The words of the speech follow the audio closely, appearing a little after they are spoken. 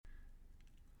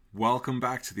Welcome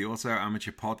back to the Auto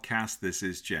Amateur Podcast. This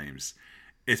is James.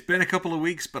 It's been a couple of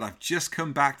weeks, but I've just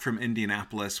come back from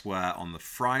Indianapolis, where on the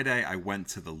Friday I went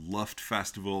to the Luft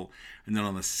Festival, and then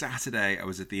on the Saturday I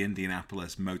was at the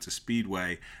Indianapolis Motor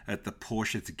Speedway at the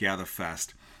Porsche Together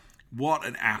Fest. What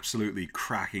an absolutely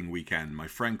cracking weekend. My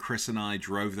friend Chris and I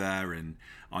drove there on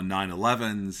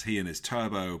 911s, he and his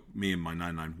Turbo, me and my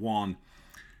 991.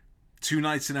 2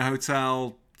 nights in a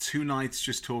hotel, 2 nights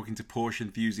just talking to Porsche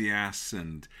enthusiasts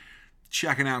and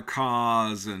checking out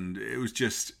cars, and it was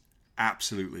just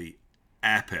absolutely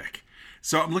epic.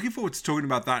 So I'm looking forward to talking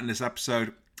about that in this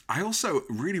episode. I also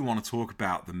really want to talk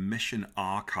about the Mission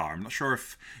R car. I'm not sure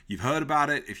if you've heard about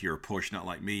it. If you're a Porsche nut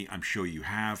like me, I'm sure you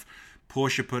have.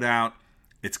 Porsche put out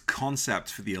its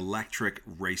concept for the electric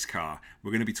race car.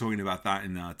 We're going to be talking about that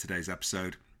in today's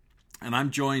episode. And I'm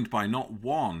joined by not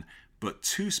one, but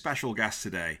 2 special guests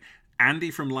today. Andy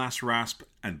from Last Rasp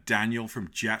and Daniel from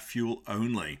Jet Fuel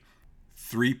Only.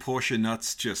 3 Porsche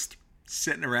nuts just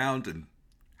sitting around and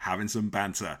having some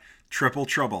banter. Triple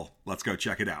trouble. Let's go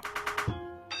check it out.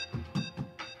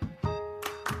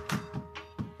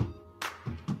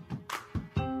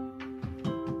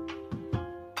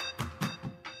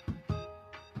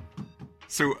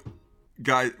 So,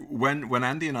 guys, when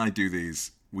Andy and I do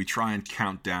these, we try and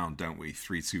count down, don't we?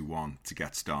 3, 2, 1 to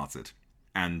get started.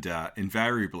 And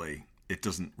invariably, it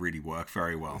doesn't really work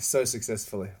very well. So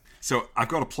successfully. So I've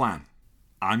got a plan.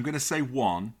 I'm going to say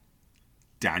 1,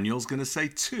 Daniel's going to say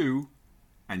 2,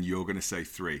 and you're going to say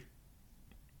 3.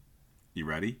 You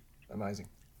ready? Amazing.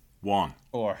 1.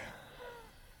 4.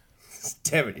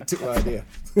 Damn it, you took my idea.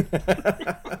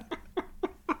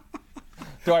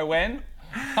 Do I win?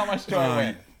 How much do I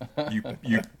win?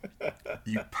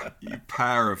 You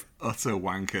pair of utter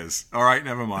wankers. All right,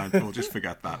 never mind. We'll just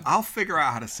forget that. I'll figure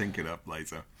out how to sync it up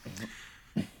later.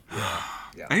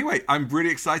 Yeah. Anyway, I'm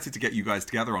really excited to get you guys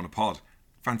together on a pod.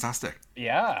 Fantastic.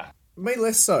 Yeah. Me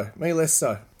less so.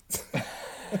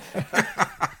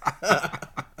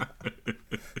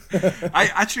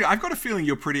 I've got a feeling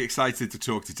you're pretty excited to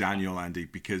talk to Daniel, Andy,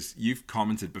 because you've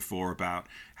commented before about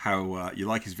how you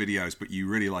like his videos, but you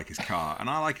really like his car, and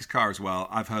I like his car as well.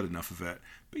 I've heard enough of it,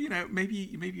 but maybe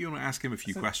you want to ask him a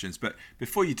few questions. But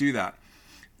before you do that,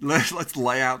 let's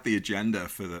lay out the agenda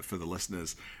for the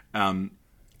listeners.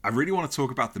 I really want to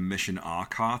talk about the Mission R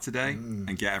car today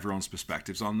and get everyone's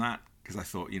perspectives on that, because I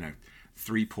thought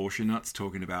 3 Porsche nuts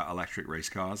talking about electric race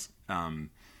cars.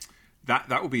 That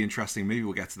will be interesting. Maybe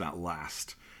we'll get to that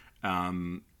last.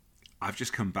 I've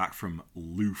just come back from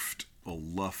Luft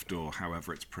or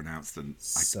however it's pronounced, and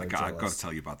I've got to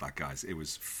tell you about that, guys. It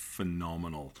was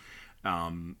phenomenal.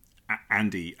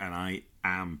 Andy, and I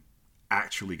am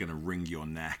actually going to wring your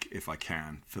neck if I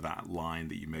can for that line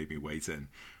that you made me wait in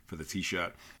for the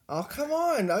t-shirt. Oh, come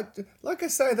on. Like I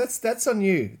say, that's on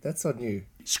you. That's on you.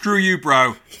 Screw you,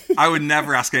 bro. I would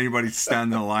never ask anybody to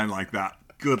stand in a line like that.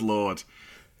 Good Lord.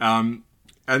 And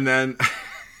then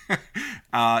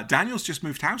Daniel's just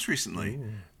moved house recently.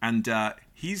 Ooh. And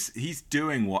he's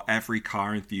doing what every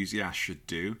car enthusiast should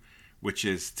do, which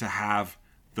is to have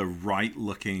the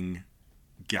right-looking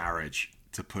garage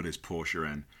to put his Porsche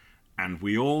in. And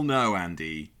we all know,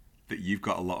 Andy, that you've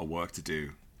got a lot of work to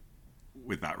do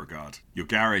with that regard. Your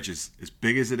garage is as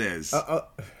big as it is.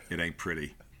 It ain't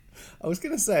pretty. I was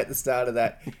going to say at the start of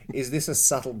that, is this a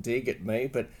subtle dig at me?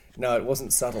 But no, it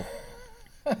wasn't subtle.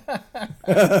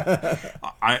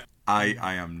 I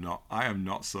am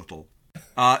not subtle.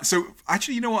 So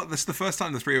actually, you know what? This is the first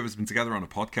time the 3 of us have been together on a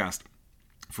podcast.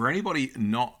 For anybody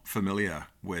not familiar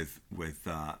with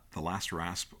the Last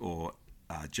Rasp or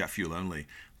Jet Fuel Only,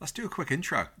 let's do a quick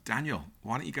intro. Daniel,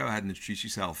 why don't you go ahead and introduce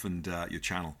yourself and your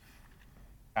channel?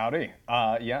 Howdy.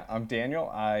 Yeah, I'm Daniel.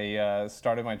 I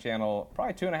started my channel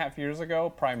probably 2.5 years ago,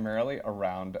 primarily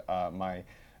around my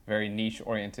very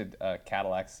niche-oriented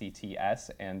Cadillac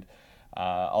CTS. And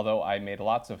although I made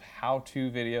lots of how-to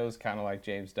videos, kind of like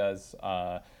James does,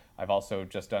 I've also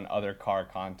just done other car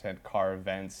content, car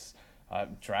events,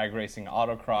 drag racing,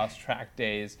 autocross, track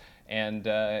days. And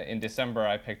in December,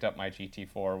 I picked up my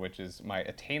GT4, which is my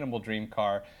attainable dream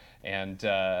car. And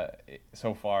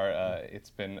so far, it's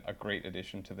been a great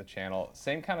addition to the channel.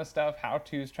 Same kind of stuff,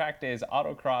 how-tos, track days,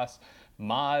 autocross,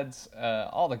 mods,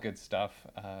 all the good stuff.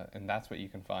 And that's what you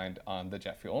can find on the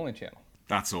Jet Fuel Only channel.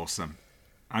 That's awesome.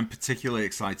 I'm particularly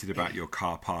excited about your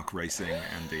car park racing,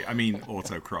 Andy. I mean,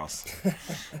 autocross.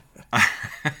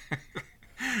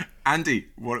 Andy,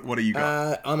 what do you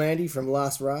got? I'm Andy from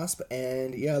Last Rasp,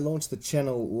 and I launched the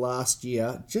channel last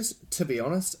year. Just to be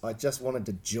honest, I just wanted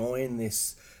to join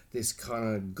this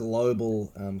kind of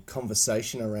global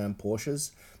conversation around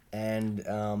Porsches,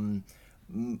 and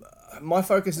my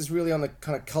focus is really on the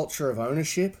kind of culture of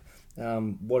ownership,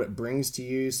 what it brings to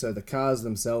you. So the cars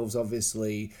themselves,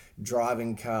 obviously,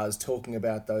 driving cars, talking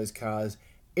about those cars,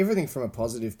 everything from a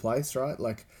positive place, right?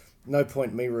 Like, no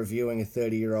point me reviewing a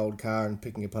 30-year-old car and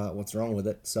picking apart what's wrong with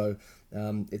it. So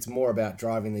it's more about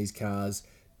driving these cars,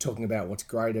 talking about what's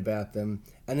great about them,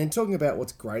 and then talking about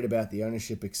what's great about the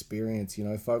ownership experience, you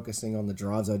know, focusing on the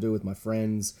drives I do with my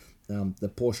friends, the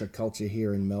Porsche culture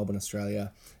here in Melbourne,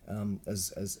 Australia,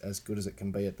 as good as it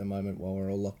can be at the moment while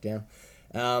we're all locked down.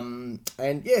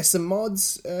 And yeah, some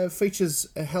mods, features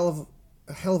a hell of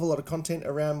a lot of content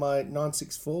around my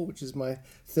 964, which is my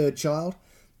third child.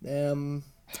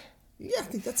 Yeah, I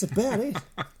think that's about it.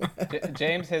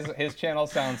 James, his channel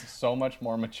sounds so much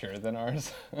more mature than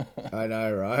ours. I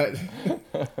know, right?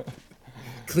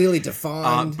 Clearly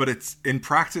defined. But it's in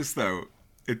practice, though.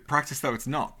 It's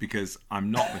not, because I'm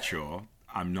not mature.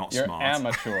 I'm not You're smart.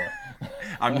 amateur.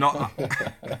 I'm not.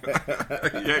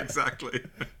 Yeah, exactly.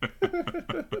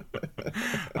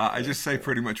 I just say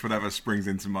pretty much whatever springs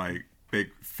into my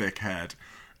big, thick head.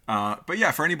 But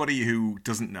yeah, for anybody who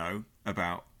doesn't know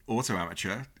about Auto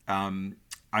Amateur,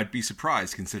 I'd be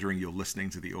surprised considering you're listening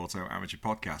to the Auto Amateur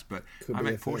podcast, but I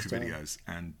make Porsche videos,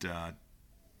 and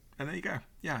there you go.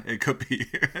 Yeah, it could be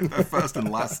the first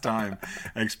and last time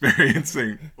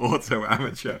experiencing Auto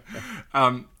Amateur.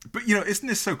 But, you know, isn't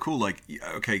this so cool? Like,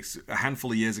 okay, so a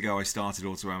handful of years ago, I started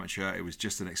Auto Amateur. It was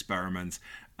just an experiment.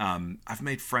 I've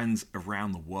made friends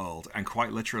around the world, and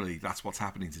quite literally, that's what's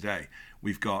happening today.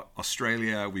 We've got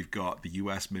Australia, we've got the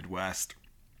US Midwest.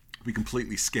 We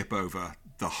completely skip over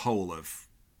the whole of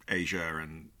Asia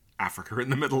and Africa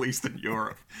and the Middle East and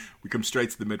Europe. We come straight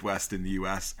to the Midwest in the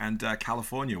US and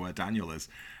California, where Daniel is.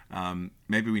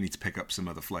 Maybe we need to pick up some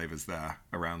other flavors there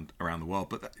around the world.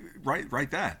 But right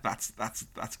there, that's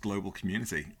global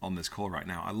community on this call right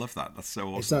now. I love that. That's so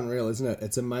awesome. It's unreal, isn't it?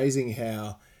 It's amazing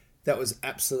how that was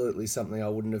absolutely something I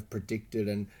wouldn't have predicted.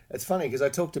 And it's funny because I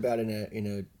talked about in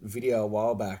a video a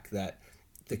while back that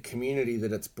the community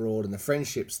that it's brought and the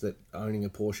friendships that owning a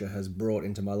Porsche has brought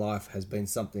into my life has been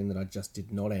something that I just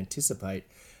did not anticipate,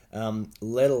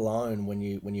 let alone when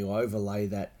you overlay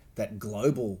that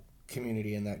global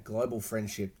community and that global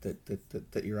friendship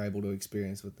that you're able to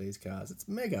experience with these cars. It's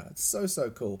mega. It's so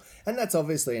cool. And that's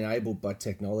obviously enabled by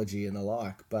technology and the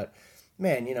like. But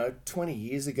man, 20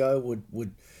 years ago,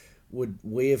 would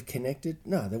we have connected?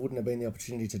 No, there wouldn't have been the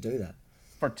opportunity to do that.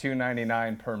 For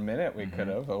 $2.99 per minute, we could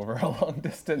have over a long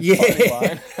distance party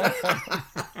line.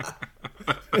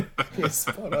 Yeah,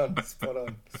 spot on.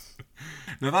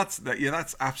 No, that's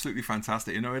absolutely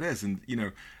fantastic. It is, and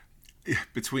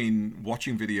between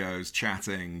watching videos,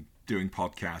 chatting, doing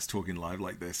podcasts, talking live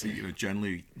like this,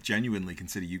 genuinely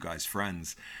consider you guys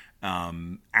friends,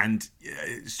 and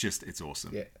it's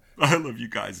awesome. Yeah. I love you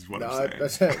guys, is what I'm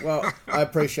saying. Well, I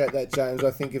appreciate that, James. I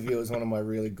think of you as one of my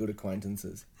really good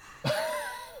acquaintances.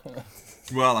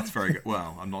 Well, that's very good.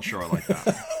 Well, I'm not sure I like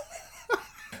that.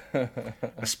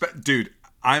 Dude,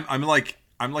 I'm like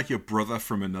your brother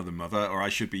from another mother, or I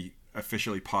should be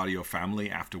officially part of your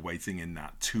family after waiting in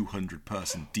that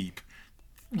 200-person deep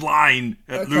line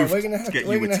at Louvre to get you a t-shirt.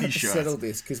 We're going to have to settle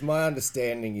this, because my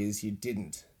understanding is you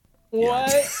didn't.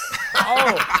 What? Yeah.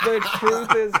 Oh, the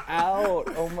truth is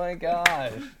out. Oh my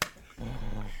gosh.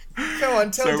 Come on,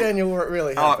 tell Daniel what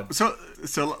really happened. So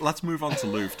let's move on to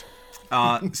Louvre.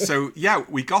 So yeah,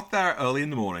 we got there early in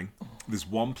the morning. There's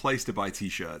one place to buy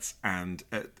t-shirts, and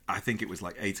I think it was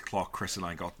like 8 o'clock. Chris and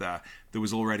I got there. There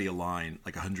was already a line,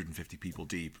 like 150 people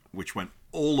deep, which went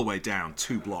all the way down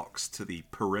 2 blocks to the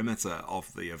perimeter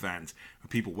of the event,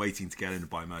 with people waiting to get in and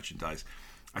buy merchandise.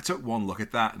 I took one look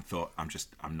at that and thought, I'm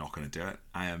not going to do it.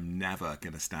 I am never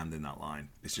going to stand in that line.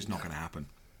 It's just not going to happen.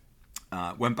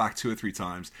 Went back 2 or 3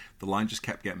 times. The line just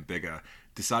kept getting bigger.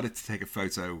 Decided to take a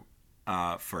photo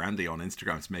for Andy on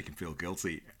Instagram to make him feel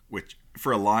guilty, which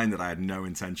for a line that I had no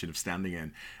intention of standing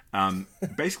in.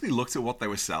 Basically looked at what they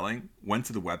were selling, went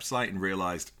to the website and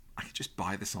realized I could just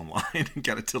buy this online and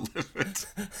get it delivered.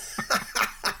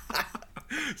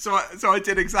 So I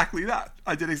did exactly that.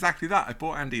 I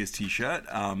bought Andy his t-shirt.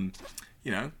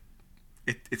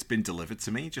 It's been delivered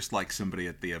to me, just like somebody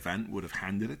at the event would have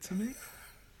handed it to me.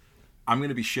 I'm going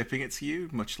to be shipping it to you,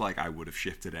 much like I would have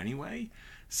shipped it anyway.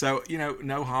 So,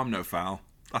 no harm, no foul.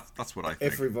 That's what I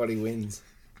think. Everybody wins.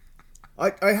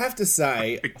 I have to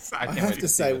say, I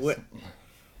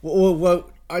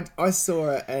saw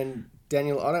it, and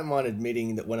Daniel, I don't mind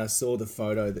admitting that when I saw the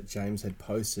photo that James had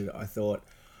posted, I thought,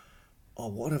 oh,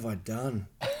 what have I done?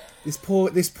 This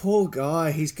poor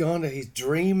guy, he's gone to his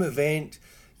dream event.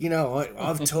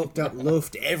 I've talked up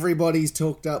Luft. Everybody's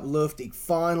talked up Luft. He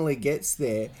finally gets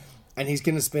there. and he's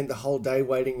going to spend the whole day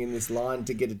waiting in this line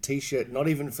to get a T-shirt, not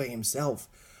even for himself.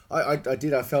 I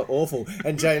felt awful.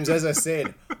 And James, as I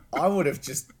said, I would have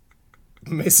just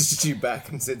messaged you back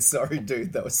and said, sorry,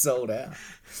 dude, that was sold out.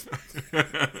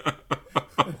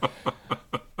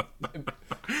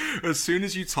 As soon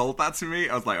as you told that to me,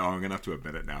 I was like, oh, I'm going to have to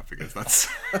admit it now because that's...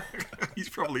 he's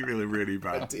probably really, really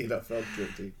bad. I did. I felt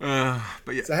guilty.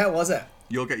 But yeah. So how was it?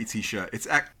 You'll get your T-shirt. It's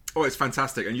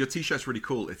fantastic. And your T-shirt's really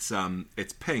cool. It's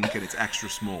pink and it's extra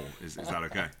small. Is that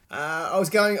okay? I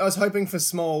was hoping for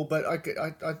small, but I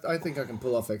think I can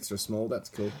pull off extra small. That's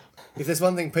cool. If there's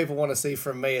one thing people want to see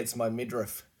from me, it's my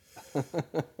midriff.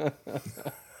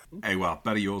 Hey, well,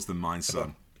 better yours than mine,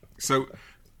 son. So...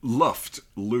 Luft.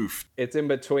 It's in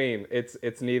between.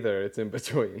 It's neither. It's in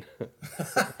between.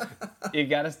 You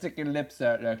gotta stick your lips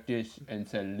out like this and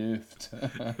say Luft.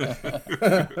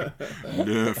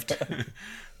 Luft.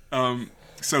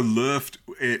 So Luft,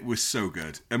 it was so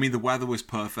good. I mean, the weather was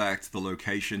perfect. The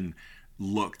location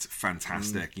looked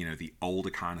fantastic. You know, the older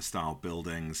kind of style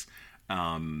buildings.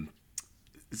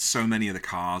 So many of the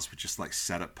cars were just like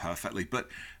set up perfectly, but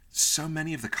so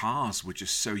many of the cars were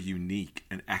just so unique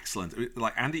and excellent.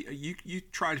 Like, Andy, you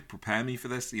tried to prepare me for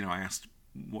this. You know, I asked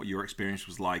what your experience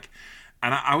was like,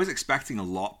 and I was expecting a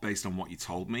lot based on what you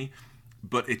told me,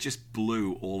 but it just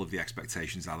blew all of the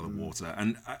expectations out of the water.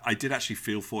 And I did actually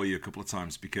feel for you a couple of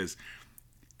times because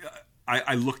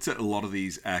I looked at a lot of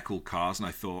these air-cooled cars and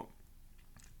I thought,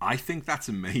 I think that's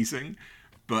amazing,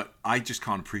 but I just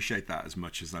can't appreciate that as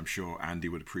much as I'm sure Andy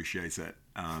would appreciate it.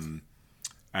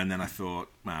 And then I thought,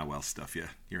 well, stuff you.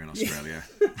 You're in Australia.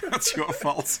 That's your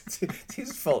fault. It's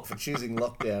his fault for choosing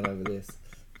lockdown over this.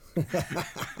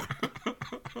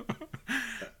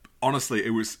 Honestly, it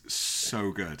was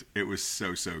so good. It was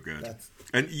so good.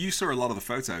 And you saw a lot of the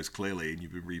photos, clearly, and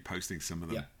you've been reposting some of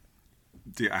them.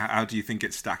 Yeah. How do you think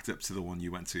it stacked up to the one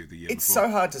you went to the year It's before?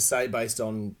 so hard to say based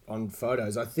on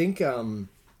photos. I think the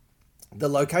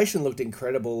location looked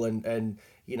incredible, and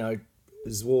you know,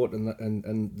 Zwart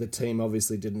and the team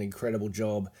obviously did an incredible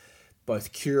job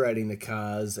both curating the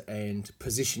cars and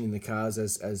positioning the cars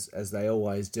as they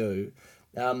always do.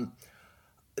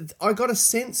 I got a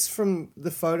sense from the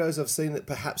photos I've seen that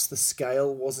perhaps the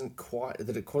scale wasn't quite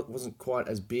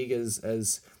as big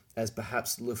as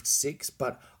perhaps Luft 6,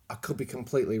 but I could be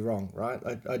completely wrong, right?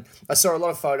 I saw a lot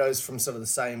of photos from sort of the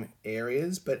same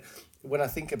areas, but when I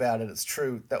think about it, it's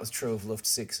true. That was true of Luft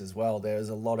 6 as well. There's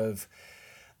a lot of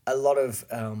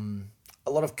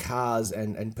cars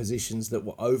and positions that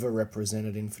were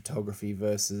overrepresented in photography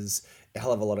versus a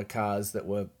hell of a lot of cars that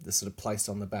were sort of placed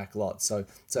on the back lot. So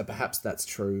perhaps that's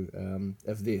true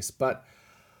of this, but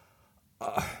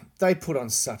they put on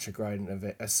such a great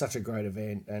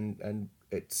event, and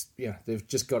it's they've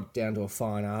just got down to a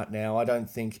fine art now. I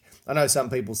know some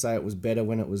people say it was better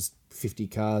when it was 50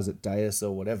 cars at Deus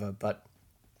or whatever, but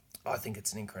I think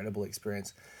it's an incredible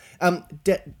experience.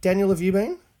 Daniel, have you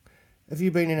been? Have you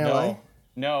been in LA?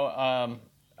 No.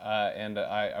 And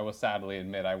I will sadly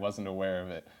admit I wasn't aware of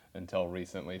it until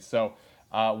recently. So,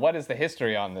 what is the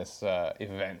history on this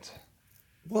event?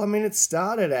 Well, I mean, it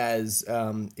started as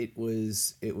it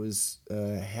was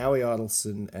Howie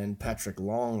Idelson and Patrick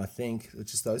Long, I think,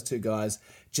 just those two guys,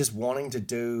 just wanting to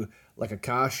do like a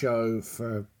car show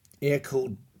for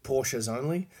air-cooled Porsches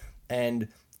only, and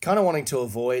kind of wanting to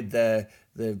avoid the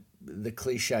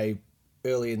cliche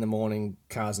early in the morning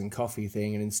cars and coffee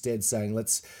thing, and instead saying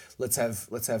let's have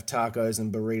tacos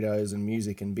and burritos and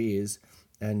music and beers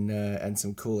and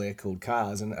some cool air-cooled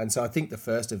cars, and so I think the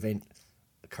first event,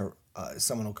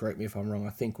 someone will correct me if I'm wrong,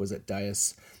 I think was at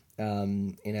Deus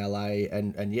in LA,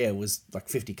 and it was like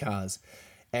 50 cars,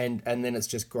 and then it's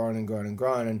just grown and grown and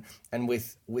grown, and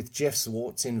with Jeff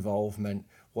Zwart's involvement,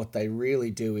 what they really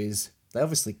do is they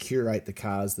obviously curate the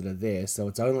cars that are there, so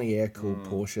it's only air-cooled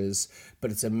Porsches, but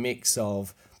it's a mix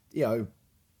of,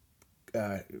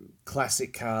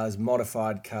 classic cars,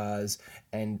 modified cars,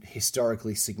 and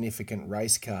historically significant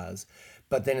race cars.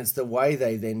 But then it's the way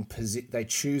they then they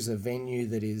choose a venue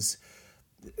that is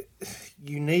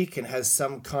unique and has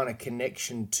some kind of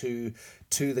connection to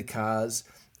the cars,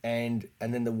 and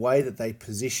then the way that they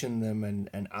position them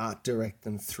and art direct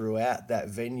them throughout that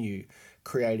venue,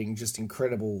 creating just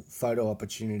incredible photo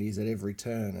opportunities at every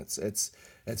turn.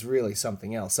 It's really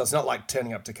something else. So it's not like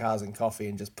turning up to Cars and Coffee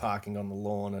and just parking on the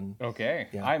lawn. And okay,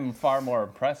 yeah. I'm far more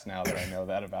impressed now that I know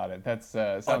that about it. That's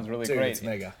sounds really great. It's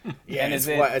mega. Yeah, and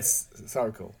it's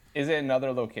so cool. Is it in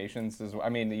other locations as well? I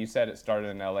mean, you said it started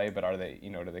in LA, but are they,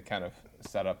 do they kind of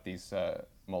set up these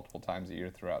multiple times a year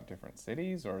throughout different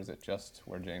cities, or is it just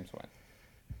where James went?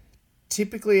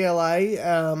 Typically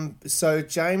LA. So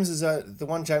James is the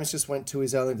one James just went to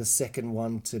is only the second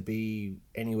one to be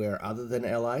anywhere other than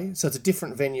LA. So it's a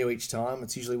different venue each time.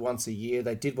 It's usually once a year.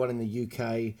 They did one in the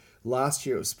UK last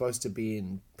year. It was supposed to be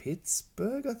in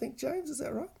Pittsburgh, I think. James, is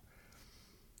that right?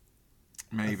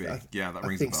 Maybe. Yeah, that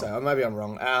rings a bell. I think so. Maybe I'm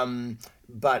wrong.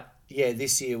 But yeah,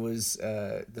 this year was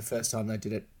the first time they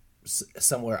did it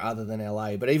somewhere other than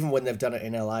LA. But even when they've done it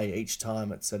in LA, each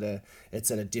time it's at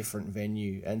a different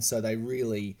venue, and so they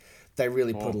really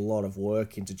put a lot of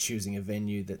work into choosing a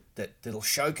venue that'll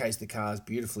showcase the cars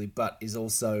beautifully, but is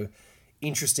also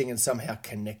interesting and somehow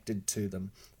connected to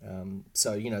them.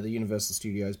 So the Universal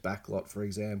Studios backlot, for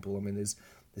example. I mean, there's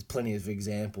plenty of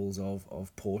examples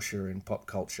of Porsche and pop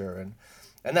culture,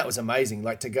 and that was amazing.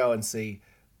 Like to go and see,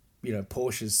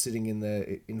 Porsches sitting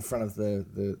in front of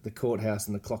the courthouse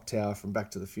and the clock tower from Back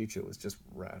to the Future was just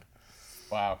rad.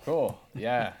 Wow, cool.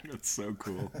 Yeah. That's so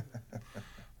cool.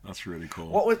 That's really cool.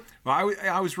 Well,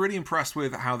 I was really impressed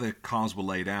with how the cars were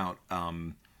laid out.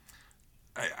 And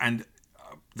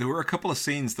there were a couple of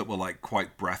scenes that were like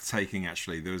quite breathtaking,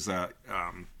 actually. There was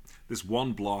this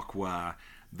one block where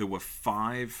there were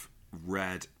 5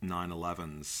 red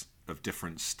 911s of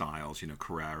different styles,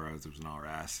 Carrera, there was an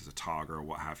RS, there's a Targa, or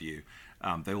what have you.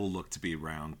 They all look to be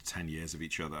around 10 years of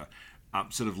each other,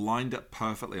 sort of lined up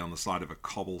perfectly on the side of a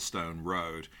cobblestone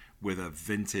road with a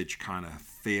vintage kind of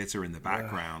theater in the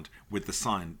background with the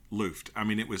sign Luft. I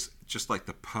mean, it was just like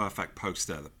the perfect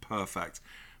poster, the perfect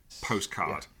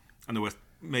postcard. Yeah. And there were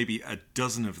maybe a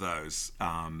dozen of those.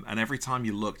 And every time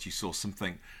you looked, you saw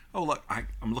something. Oh, look,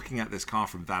 I'm looking at this car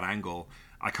from that angle.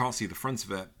 I can't see the front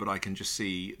of it, but I can just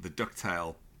see the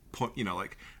ducktail,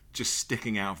 just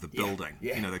sticking out of the building.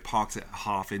 Yeah. They parked it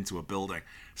half into a building.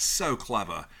 So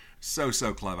clever. So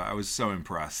clever. I was so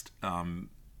impressed. And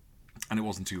it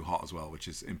wasn't too hot as well, which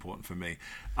is important for me.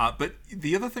 But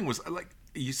the other thing was, like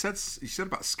you said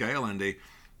about scale, Andy,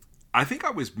 I think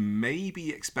I was maybe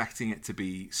expecting it to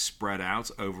be spread out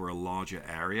over a larger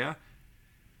area.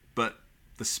 But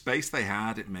the space they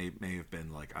had, it may have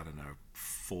been like, I don't know,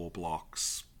 4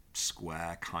 blocks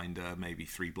square, kinda, maybe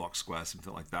 3 blocks square,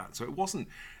 something like that. So it wasn't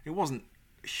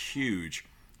huge,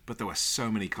 but there were so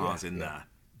many cars in there.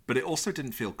 But it also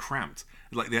didn't feel cramped.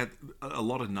 Like they had a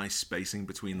lot of nice spacing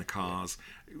between the cars.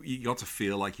 You got to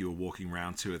feel like you were walking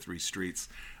around 2 or 3 streets.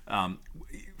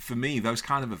 For me, those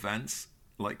kind of events,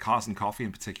 like Cars and Coffee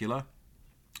in particular,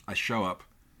 I show up,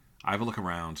 I have a look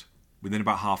around. Within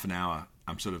about half an hour,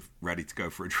 I'm sort of ready to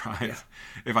go for a drive.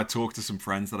 Yeah. If I talk to some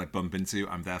friends that I bump into,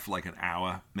 I'm there for like an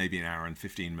hour, maybe an hour and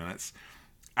 15 minutes.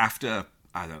 After,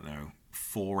 I don't know,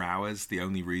 4 hours, the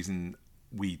only reason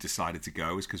we decided to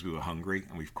go is because we were hungry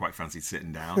and we quite fancied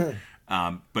sitting down.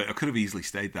 But I could have easily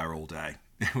stayed there all day.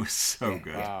 It was so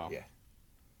good. Wow.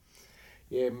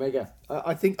 Yeah, mega.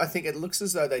 I think it looks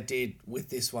as though they did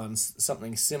with this one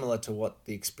something similar to what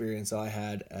the experience I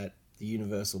had at the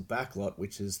Universal backlot,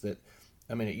 which is that,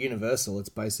 I mean, at Universal, it's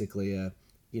basically a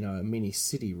mini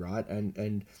city, right?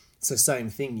 And it's the same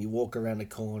thing. You walk around a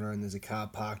corner and there's a car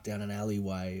parked down an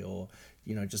alleyway, or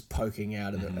just poking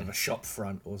out of a shop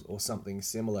front or something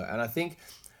similar. And I think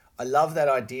I love that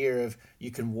idea of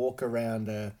you can walk around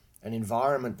an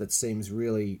environment that seems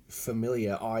really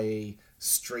familiar, i.e.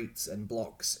 streets and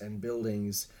blocks and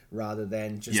buildings, rather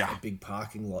than just a big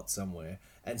parking lot somewhere,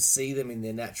 and see them in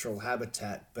their natural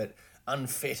habitat, but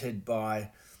unfettered by,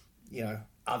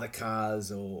 other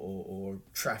cars or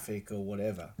traffic or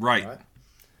whatever. Right.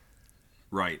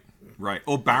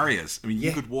 Or barriers. I mean,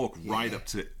 you could walk right up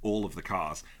to all of the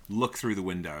cars, look through the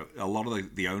window. A lot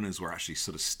of the owners were actually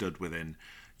sort of stood within,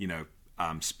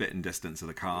 spitting distance of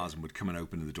the cars and would come and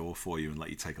open the door for you and let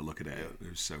you take a look at it. It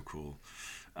was so cool.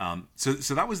 So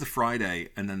that was the Friday,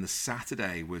 and then the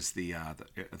Saturday was I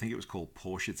think it was called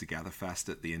Porsche Together Fest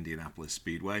at the Indianapolis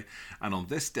Speedway. And on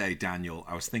this day, Daniel,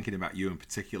 I was thinking about you in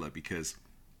particular because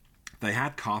they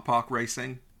had car park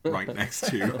racing right next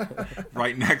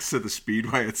to the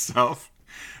Speedway itself.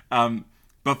 But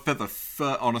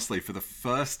honestly, for the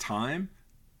first time,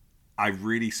 I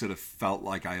really sort of felt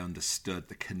like I understood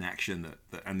the connection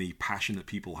that and the passion that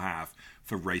people have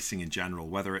for racing in general.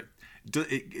 Whether it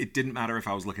didn't matter if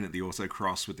I was looking at the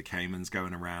autocross with the Caymans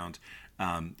going around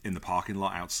in the parking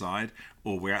lot outside,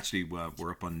 or we actually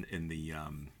were up in the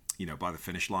by the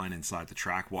finish line inside the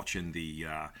track watching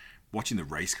the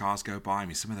race cars go by. I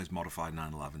mean, some of those modified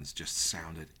 911s just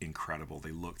sounded incredible.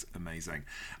 They looked amazing.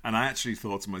 And I actually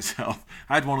thought to myself,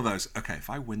 I had one of those, okay, if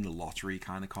I win the lottery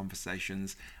kind of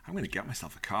conversations, I'm going to get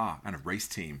myself a car and a race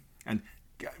team. And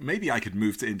maybe I could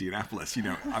move to Indianapolis.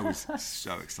 I was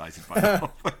so excited by that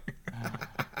whole thing.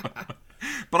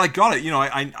 But I got it. You know,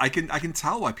 I can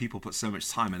tell why people put so much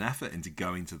time and effort into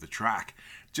going to the track.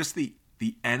 Just the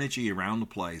energy around the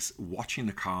place, watching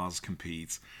the cars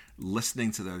compete,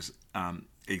 listening to those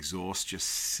exhausts just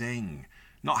sing,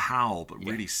 not howl, but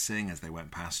really sing as they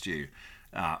went past you.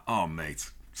 Oh,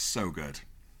 mate, so good.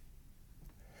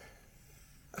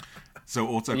 So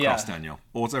autocross, Daniel.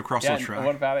 Autocross or track?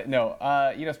 What about it? No.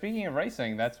 Speaking of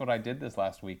racing, that's what I did this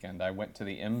last weekend. I went to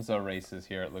the IMSA races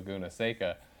here at Laguna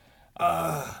Seca.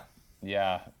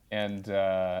 Yeah, and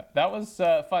that was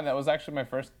fun. That was actually my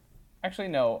first. Actually,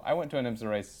 no, I went to an IMSA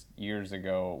race years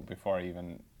ago before I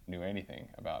even knew anything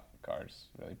about cars,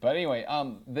 really. But anyway,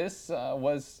 this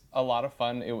was a lot of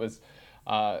fun. It was,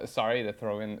 sorry to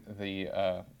throw in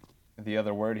the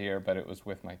other word here, but it was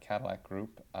with my Cadillac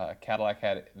group. Cadillac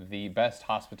had the best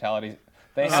hospitality.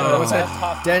 They had the best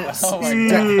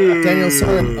hospitality. Daniel,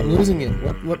 sorry, I'm losing it.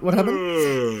 What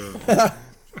happened?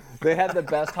 They had the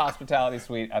best hospitality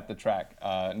suite at the track,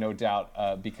 no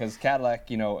doubt, because Cadillac,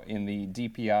 in the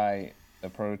DPI, the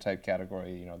prototype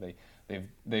category,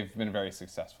 they've been very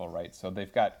successful, right? So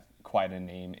they've got quite a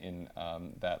name in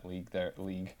that league,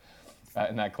 in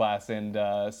that class, and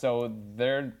so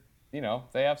they're,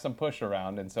 they have some push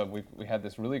around, and so we had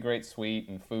this really great suite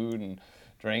and food and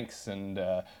drinks and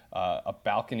a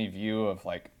balcony view of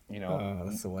a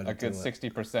good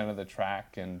 60% of the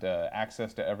track and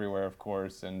access to everywhere, of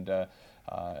course. And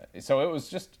so it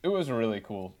was really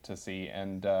cool to see.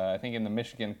 And I think in the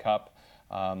Michigan Cup,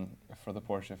 for the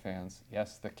Porsche fans,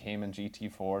 yes, the Cayman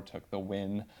GT4 took the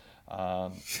win.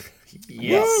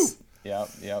 Yes.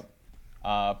 Yep.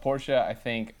 Porsche, I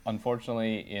think,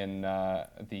 unfortunately, in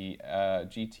the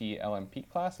GT LMP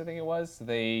class, I think it was,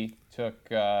 they took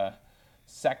third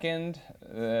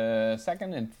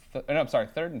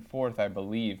and fourth, I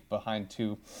believe, behind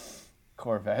two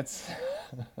Corvettes.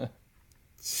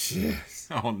 Jeez.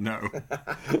 Oh no.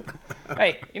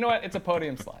 Hey, you know what? It's a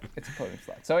podium slide.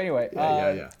 So anyway,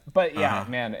 But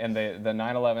man, and the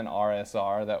 911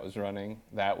 RSR that was running,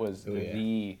 that was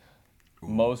the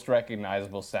most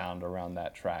recognizable sound around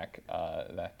that track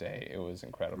that day. It was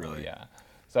incredible. Really? Yeah.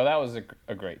 So that was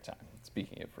a great time.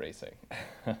 Speaking of racing.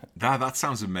 That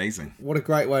sounds amazing. What a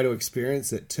great way to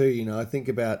experience it too. I think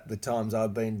about the times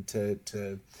I've been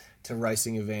to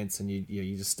racing events, and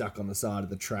you're just stuck on the side of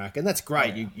the track, and that's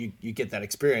great. Oh, yeah. You get that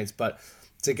experience, but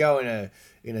to go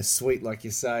in a suite, like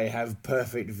you say, have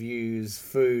perfect views,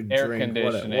 food, air drink,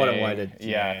 conditioning. What a way to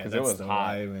because it was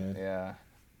hot, man. Yeah.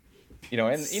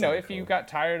 If you got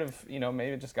tired of,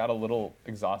 maybe it just got a little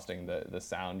exhausting, the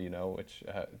sound, which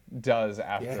does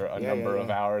after a number of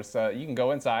hours. You can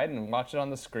go inside and watch it on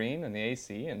the screen and the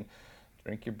AC and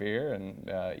drink your beer. And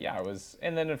it was,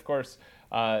 and then of course,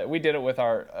 we did it with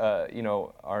our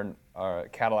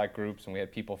Cadillac groups, and we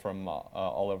had people from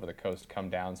all over the coast come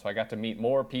down. So I got to meet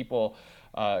more people,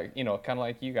 kind of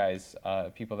like you guys,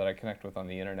 people that I connect with on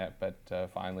the internet, but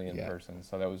finally in person.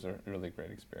 So that was a really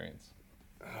great experience.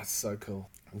 Oh, that's so cool.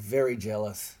 I'm very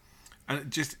jealous.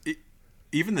 And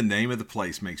even the name of the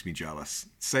place makes me jealous.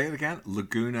 Say it again.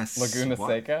 Laguna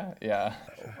Seca. Yeah.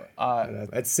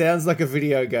 It sounds like a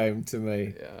video game to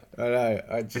me. Yeah. I know.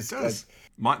 It does.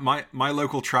 My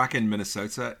local track in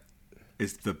Minnesota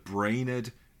is the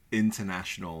Brainerd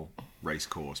International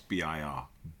Racecourse, BIR.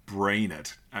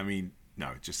 Brainerd. I mean, no,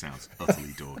 it just sounds utterly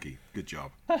dorky. Good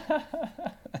job.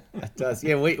 It does.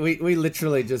 Yeah, we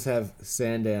literally just have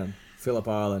Sandown, Phillip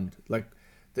Island. Like,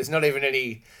 there's not even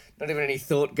any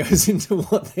thought goes into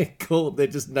what they're called. They're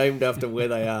just named after where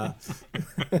they are.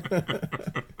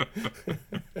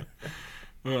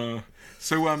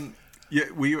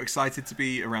 Were you excited to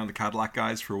be around the Cadillac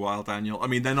guys for a while, Daniel? I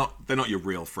mean, they're not your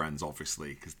real friends,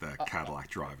 obviously, because they're Cadillac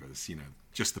drivers.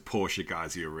 Just the Porsche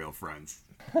guys are your real friends.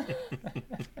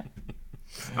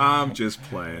 I'm just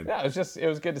playing. Yeah, it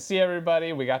was good to see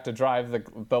everybody. We got to drive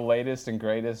the latest and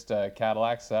greatest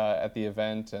Cadillacs at the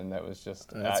event, and that was just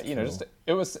cool.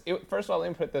 First of all, let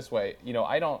me put it this way.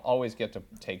 I don't always get to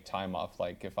take time off.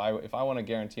 Like if I want to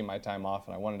guarantee my time off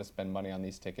and I wanted to spend money on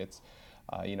these tickets,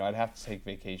 I'd have to take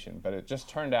vacation. But it just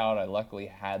turned out I luckily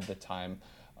had the time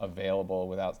available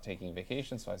without taking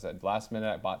vacation. So I said last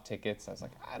minute I bought tickets. I was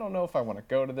like, I don't know if I want to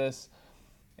go to this,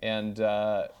 and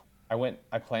I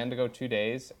planned to go 2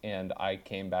 days, and I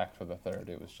came back for the third.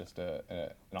 It was just an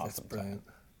awesome time.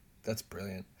 That's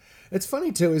brilliant. It's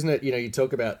funny too, isn't it? You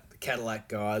talk about the Cadillac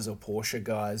guys or Porsche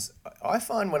guys. I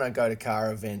find when I go to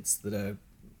car events that are,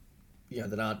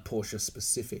 that aren't Porsche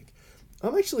specific,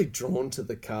 I'm actually drawn to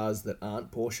the cars that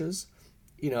aren't Porsches.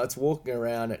 It's walking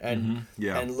around and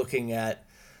looking at,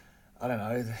 I don't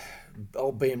know,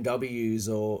 old BMWs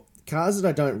or, cars that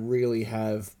I don't really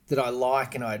have, that I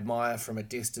like and I admire from a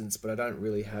distance, but I don't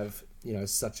really have,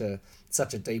 such a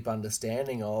deep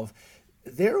understanding of.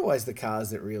 They're always the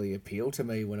cars that really appeal to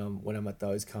me when I'm at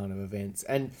those kind of events.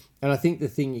 And I think the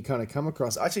thing you kind of come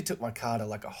across, I actually took my car to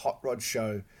like a hot rod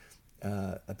show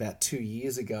about 2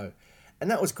 years ago,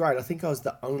 and that was great. I think I was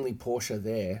the only Porsche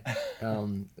there,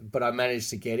 but I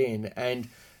managed to get in. And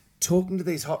talking to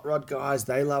these hot rod guys,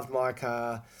 they loved my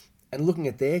car, and looking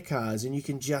at their cars, and you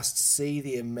can just see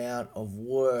the amount of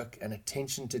work and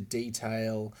attention to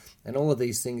detail and all of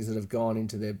these things that have gone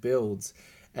into their builds.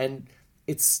 And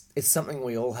it's something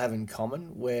we all have in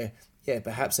common where,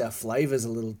 perhaps our flavor's a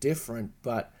little different,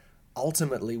 but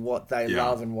ultimately what they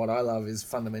love and what I love is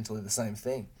fundamentally the same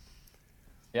thing.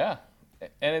 Yeah.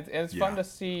 And it's fun to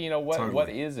see, what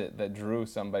is it that drew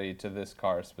somebody to this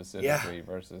car specifically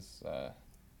versus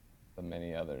the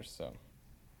many others. So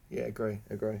yeah, agree.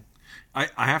 I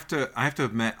have to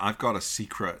admit, I've got a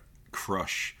secret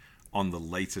crush on the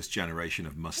latest generation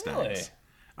of Mustangs. Really?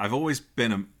 I've always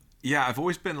been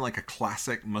like a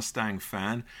classic Mustang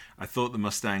fan. I thought the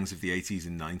Mustangs of the 80s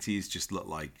and 90s just looked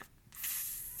like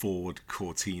Ford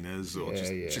Cortinas or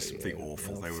just something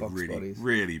awful. They were really, bodies.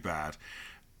 Really bad.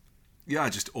 Yeah,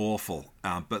 just awful.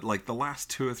 But like the last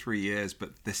 2 or 3 years,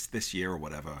 but this year or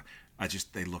whatever,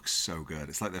 they look so good.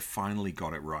 It's like they finally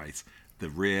got it right. The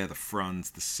rear, the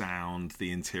front, the sound,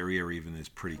 the interior even is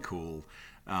pretty cool.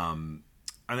 And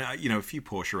a few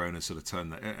Porsche owners sort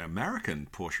of American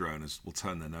Porsche owners will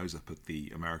turn their nose up at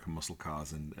the American muscle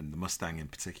cars and the Mustang in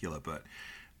particular. But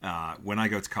when I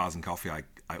go to Cars and Coffee,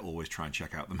 I always try and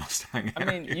check out the Mustang. I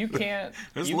mean, you can't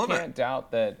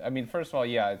doubt that. I mean, first of all,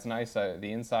 it's nice.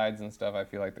 The insides and stuff, I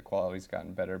feel like the quality's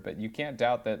gotten better. But you can't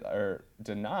doubt that or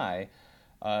deny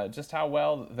just how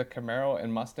well the Camaro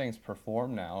and Mustangs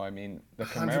perform now. I mean, the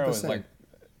Camaro 100%. Is like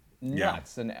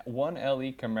nuts. And one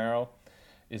LE Camaro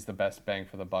is the best bang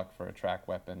for the buck for a track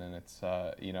weapon. And it's,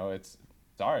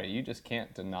 sorry, you just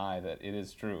can't deny that it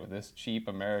is true. This cheap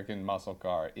American muscle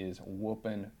car is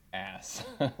whooping ass.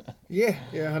 Yeah,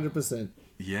 100%.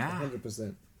 Yeah.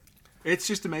 100%. It's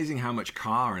just amazing how much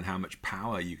car and how much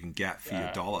power you can get for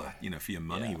your dollar, for your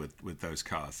money with those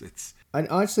cars. And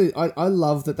actually, I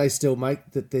love that they still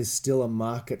make that. There's still a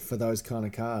market for those kind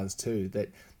of cars too. That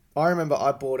I remember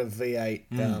I bought a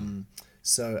V8,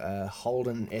 so a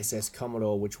Holden SS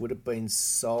Commodore, which would have been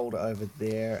sold over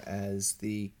there as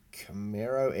the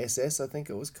Camaro SS, I think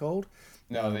it was called.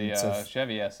 No, the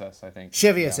Chevy SS, I think.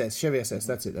 Chevy SS.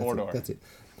 That's it.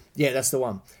 Yeah, that's the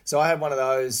one. So I had one of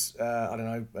those,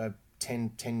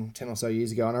 10 or so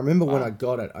years ago. And I remember when I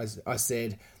got it, I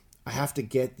said, I have to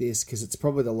get this because it's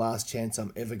probably the last chance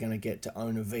I'm ever going to get to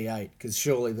own a V8, because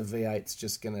surely the V8's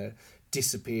just going to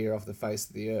disappear off the face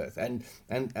of the earth. And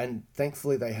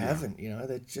thankfully they haven't,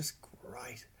 they're just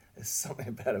great. There's something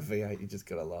about a V8 you just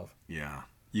got to love. Yeah.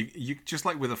 You just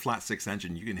like with a flat six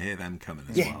engine, you can hear them coming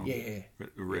as well. Yeah.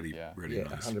 Really nice.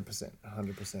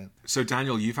 100%. So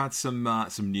Daniel, you've had some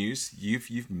news.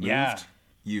 You've moved. Yeah.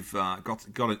 You've got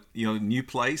a new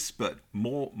place, but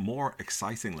more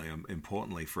excitingly,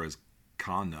 importantly for us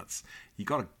car nuts, you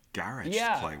got a garage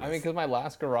to play with. I mean, because my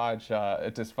last garage,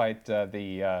 despite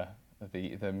the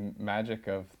magic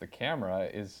of the camera,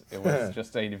 it was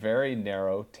just a very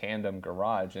narrow tandem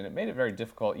garage, and it made it very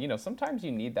difficult. Sometimes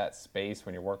you need that space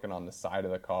when you're working on the side of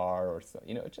the car, or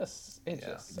it just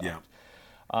sucked. Yeah.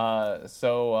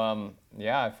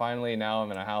 I finally now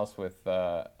I'm in a house with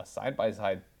a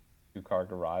side-by-side 2-car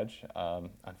garage.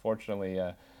 Unfortunately,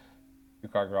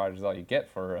 2-car garage is all you get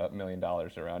for $1 million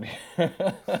around here.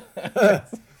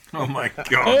 Oh my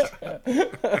God.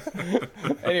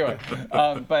 Anyway,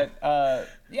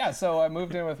 so I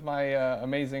moved in with my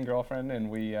amazing girlfriend, and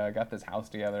we got this house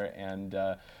together. And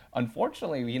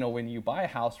unfortunately, when you buy a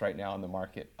house right now in the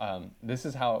market, this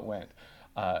is how it went.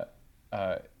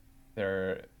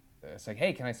 It's like,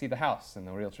 hey, can I see the house? And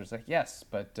the realtor's like, yes,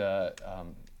 but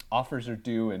offers are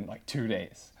due in like 2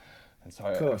 days. And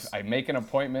so I make an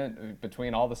appointment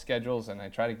between all the schedules, and I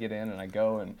try to get in, and I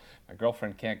go, and my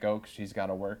girlfriend can't go because she's got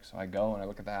to work. So I go and I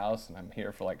look at the house, and I'm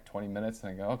here for like 20 minutes, and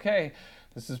I go, okay,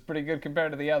 this is pretty good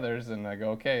compared to the others. And I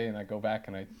go, okay, and I go back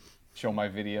and I show my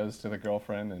videos to the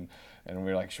girlfriend, and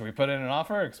we're like, should we put in an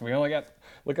offer? Because we only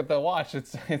look at the watch,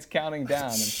 it's counting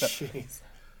down. And so,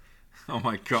 oh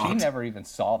my God! She never even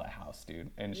saw the house,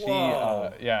 dude, and she,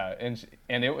 and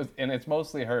it's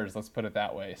mostly hers. Let's put it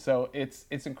that way. So it's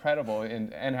incredible,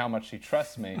 and how much she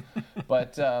trusts me.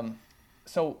 But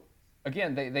so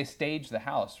again, they stage the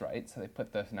house, right? So they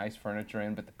put the nice furniture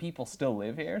in, but the people still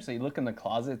live here. So you look in the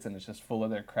closets, and it's just full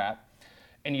of their crap.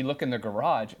 And you look in the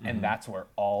garage, and that's where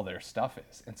all their stuff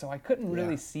is. And so I couldn't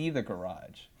really see the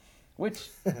garage. which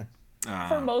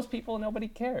for most people, nobody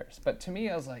cares. But to me,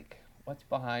 I was like, what's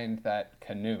behind that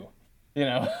canoe? You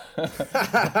know,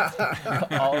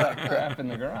 all that crap in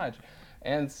the garage.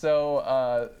 And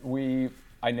so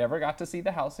I never got to see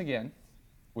the house again.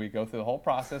 We go through the whole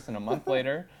process, and a month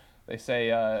later, they say,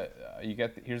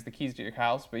 here's the keys to your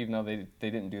house. But even though they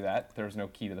didn't do that, there was no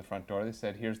key to the front door. They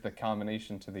said, here's the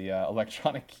combination to the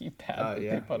electronic keypad that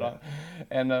they put on.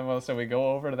 And so we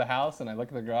go over to the house, and I look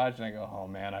at the garage, and I go, oh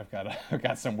man, I've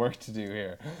got some work to do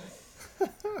here.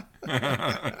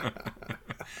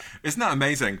 Isn't that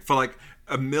amazing? For like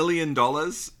 $1 million,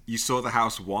 you saw the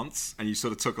house once, and you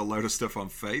sort of took a load of stuff on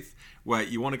faith. Where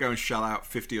you want to go and shell out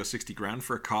 50 or 60 grand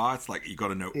for a car, it's like you got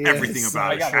to know everything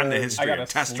about it and the history and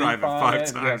test drive it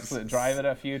 5 times. Drive it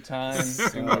a few times.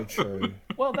 So true.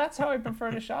 Well, that's how I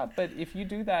prefer to shop. But if you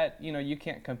do that, you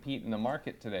can't compete in the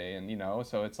market today, and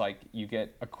so it's like you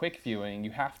get a quick viewing.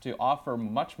 You have to offer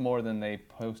much more than they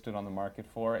posted on the market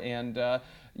for, and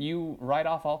you write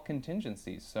off all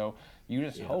contingencies. So you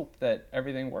just hope that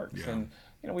everything works. Yeah.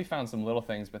 And we found some little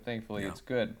things, but thankfully it's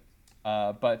good.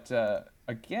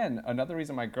 Again, another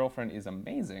reason my girlfriend is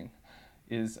amazing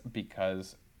is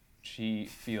because she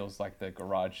feels like the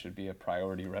garage should be a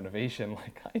priority renovation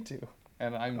like I do.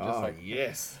 And I'm just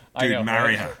yes. Dude,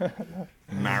 marry her.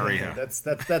 Marry her.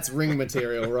 That's ring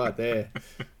material right there.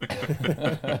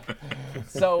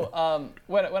 So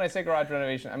when I say garage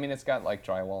renovation, I mean, it's got like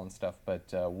drywall and stuff,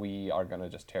 but we are going to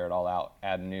just tear it all out,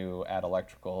 add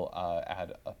electrical,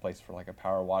 add a place for like a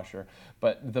power washer.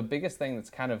 But the biggest thing that's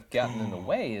kind of gotten in the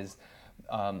way is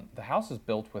the house is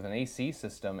built with an AC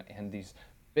system, and these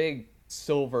big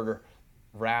silver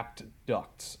wrapped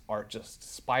ducts are just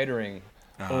spidering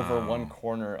over one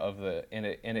corner of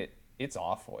it's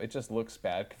awful. It just looks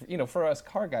bad. For us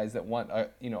car guys that want a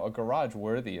garage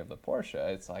worthy of the Porsche,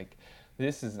 it's like,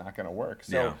 this is not going to work.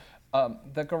 So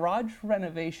the garage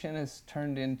renovation has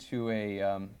turned into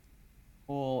a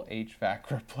full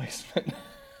HVAC replacement.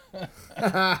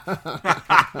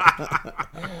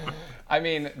 I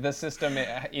mean, the system,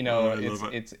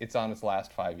 it's on its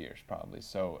last 5 years probably.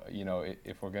 So,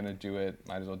 if we're going to do it,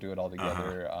 might as well do it all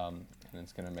together. And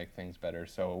it's going to make things better.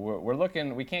 So we're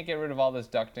looking, we can't get rid of all this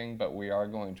ducting, but we are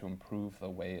going to improve the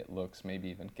way it looks, maybe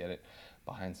even get it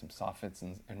behind some soffits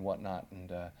and whatnot.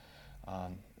 And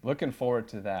looking forward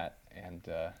to that. And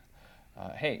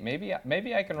hey, maybe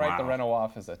I can write the reno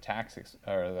off as a tax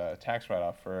the tax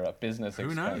write-off for a business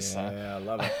expense. Who knows? Yeah, I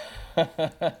love it.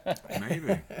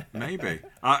 Maybe.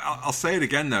 I'll say it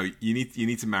again though. You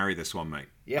need to marry this one, mate.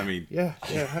 Yeah. I mean,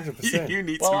 100%. You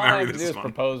need to marry this one. All I have to do is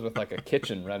propose with like a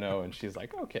kitchen reno, and she's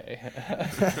like, okay.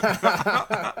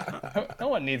 No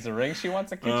one needs a ring. She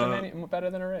wants a kitchen better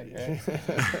than a ring.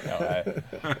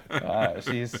 Right?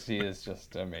 She is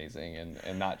just amazing,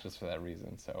 and not just for that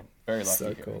reason. So very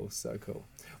lucky. So cool.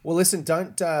 Well, listen,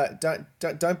 don't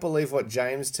believe what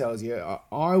James tells you.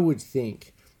 I would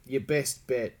think your best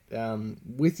bet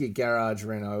with your garage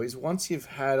reno is once you've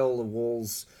had all the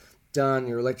walls done,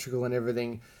 your electrical and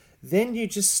everything, then you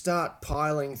just start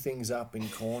piling things up in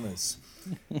corners.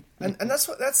 and that's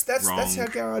how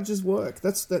garages work.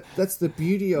 That's the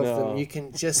beauty of them. You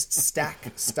can just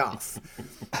stack stuff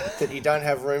that you don't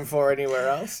have room for anywhere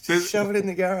else. Just shove it in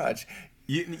the garage.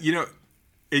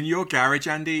 In your garage,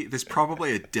 Andy, there's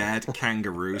probably a dead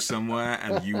kangaroo somewhere,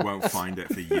 and you won't find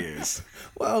it for years.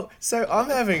 Well, so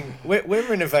we're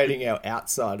renovating our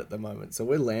outside at the moment, so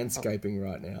we're landscaping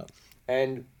right now,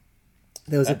 and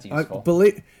there was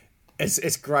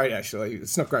it's great actually.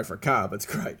 It's not great for a car, but it's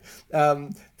great.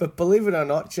 But believe it or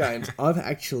not, James, I've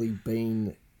actually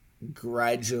been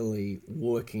gradually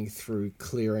working through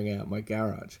clearing out my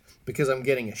garage because I'm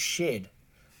getting a shed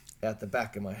out the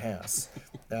back of my house.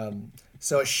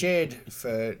 So a shed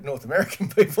for North American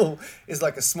people is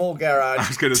like a small garage. I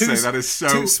was going to say, that is so...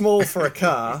 too small for a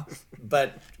car,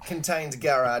 but contains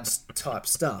garage-type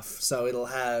stuff. So it'll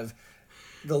have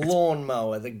the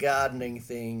lawnmower, the gardening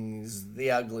things, the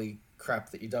ugly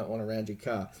crap that you don't want around your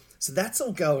car. So that's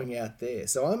all going out there.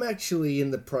 So I'm actually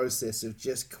in the process of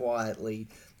just quietly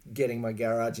getting my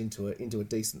garage into a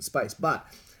decent space. But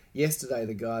yesterday,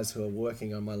 the guys who are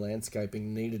working on my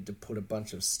landscaping needed to put a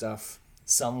bunch of stuff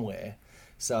somewhere.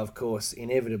 So, of course,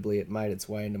 inevitably it made its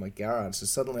way into my garage. So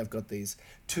suddenly I've got these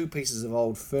 2 pieces of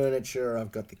old furniture.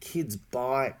 I've got the kids'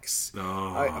 bikes.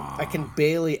 Oh. I can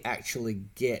barely actually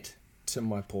get to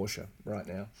my Porsche right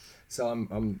now. So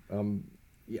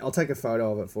I'll take a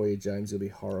photo of it for you, James. You'll be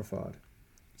horrified.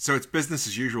 So it's business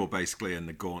as usual, basically, in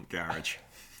the Gaunt garage.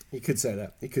 You could say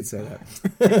that. You could say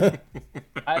that.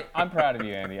 I'm proud of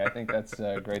you, Andy. I think that's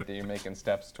great that you're making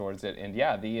steps towards it. And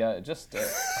yeah, the just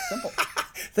simple.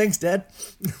 Thanks, Dad.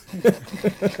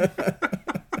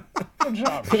 Good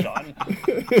job, Sean.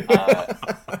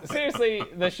 Seriously,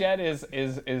 the shed is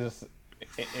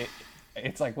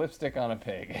it's like lipstick on a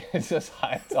pig. It just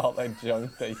hides all that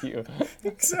junk that you...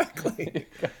 Exactly.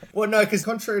 Well, no, because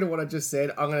contrary to what I just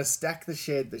said, I'm going to stack the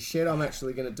shed. The shed I'm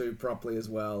actually going to do properly as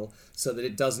well, so that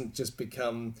it doesn't just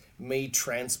become me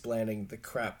transplanting the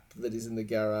crap that is in the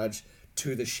garage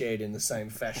to the shed in the same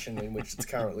fashion in which it's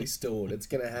currently stored. It's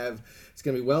going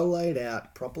to be well laid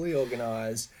out, properly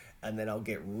organised, and then I'll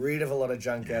get rid of a lot of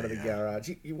junk out of the garage.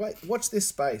 You wait, watch this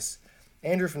space.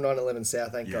 Andrew from 911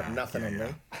 South ain't got nothing on me.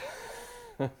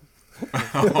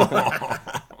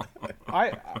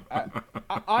 I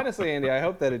honestly, Andy, I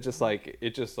hope that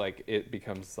it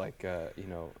becomes like a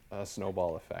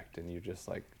snowball effect, and you just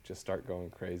start going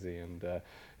crazy. And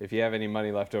if you have any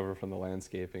money left over from the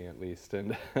landscaping, at least,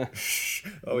 and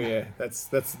oh yeah, that's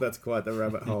quite the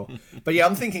rabbit hole. But yeah,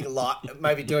 I'm thinking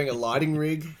maybe doing a lighting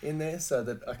rig in there so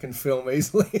that I can film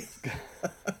easily.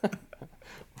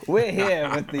 We're here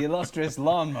with the illustrious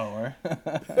lawnmower.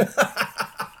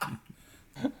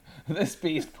 This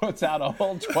beast puts out a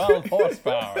whole 12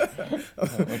 horsepower,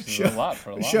 which is a lot for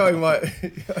a lawnmower. Showing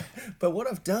but what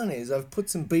I've done is I've put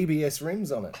some BBS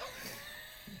rims on it.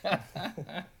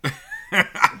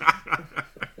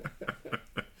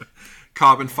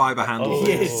 Carbon fiber handles.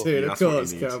 Yes, dude, of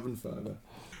course, carbon fiber.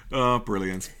 Oh,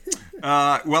 brilliant.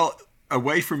 Well,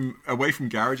 away from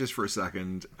garages for a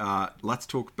second, let's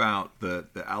talk about the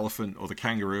elephant or the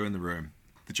kangaroo in the room,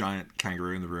 the giant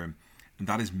kangaroo in the room. And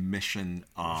that is Mission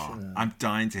R. I'm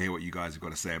dying to hear what you guys have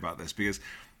got to say about this, because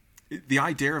the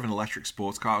idea of an electric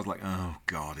sports car was like, oh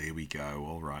God, here we go.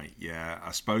 All right, yeah,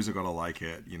 I suppose I've got to like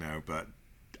it, but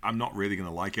I'm not really going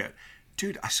to like it.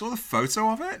 Dude, I saw the photo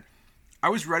of it. I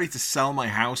was ready to sell my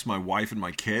house, my wife, and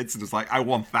my kids, and it's like, I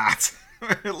want that.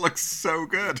 It looks so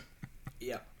good.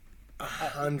 Yeah,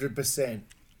 100%.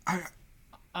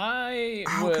 I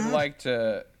would like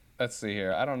to... Let's see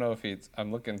here. I don't know if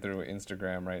I'm looking through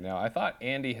Instagram right now. I thought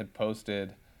Andy had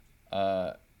posted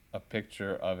a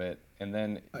picture of it, and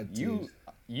then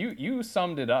you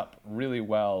summed it up really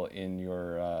well in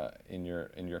your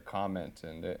comment,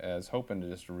 and I was hoping to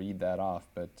just read that off,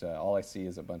 but all I see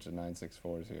is a bunch of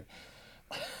 964s here.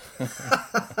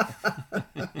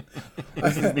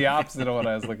 This is the opposite of what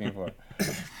I was looking for.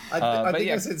 I think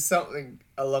I said something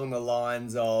along the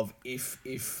lines of if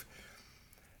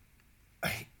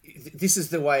this is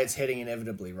the way it's heading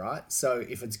inevitably, right? So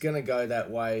if it's going to go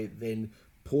that way, then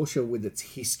Porsche, with its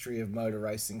history of motor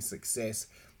racing success,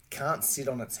 can't sit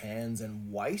on its hands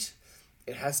and wait.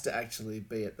 It has to actually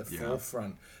be at the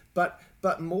forefront. But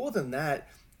more than that,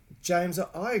 James,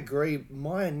 I agree.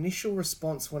 My initial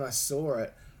response when I saw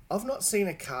it, I've not seen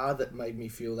a car that made me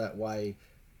feel that way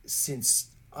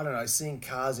since, I don't know, seeing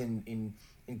cars in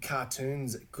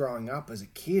cartoons growing up as a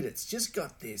kid. It's just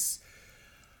got this...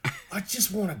 I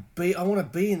want to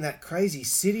be in that crazy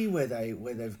city where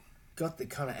they've got the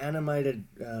kind of animated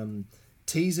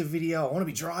teaser video. I want to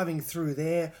be driving through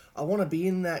there. I want to be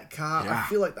in that car. Yeah. I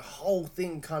feel like the whole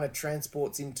thing kind of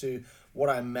transports into what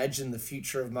I imagine the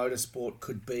future of motorsport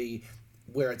could be,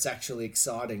 where it's actually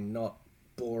exciting, not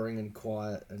boring and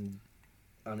quiet and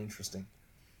uninteresting.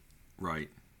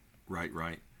 Right.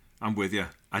 I'm with you.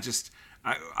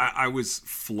 I was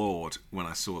floored when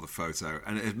I saw the photo,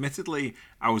 and admittedly,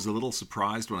 I was a little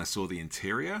surprised when I saw the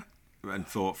interior, and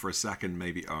thought for a second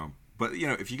maybe, but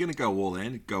if you're going to go all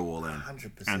in, go all in.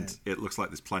 100%. And it looks like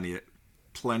there's plenty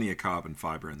of carbon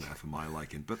fiber in there for my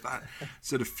liking. But that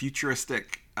sort of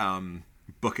futuristic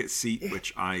bucket seat,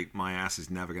 which my ass is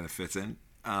never going to fit in,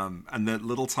 and the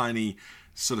little tiny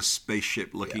sort of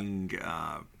spaceship looking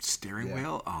steering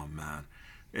wheel. Oh man,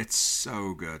 it's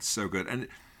so good, so good. And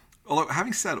although,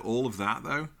 having said all of that,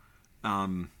 though,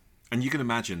 and you can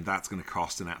imagine that's going to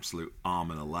cost an absolute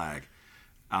arm and a leg,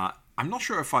 I'm not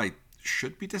sure if I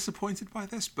should be disappointed by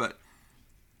this, but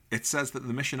it says that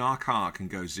the Mission R car can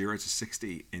go 0 to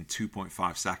 60 in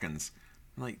 2.5 seconds.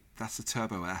 Like, that's a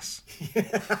Turbo S.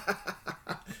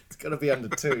 It's got to be under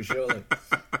 2, surely.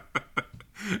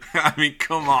 I mean,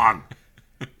 come on.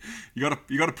 You got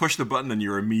to push the button and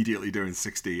you're immediately doing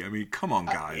 60. I mean, come on,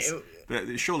 guys.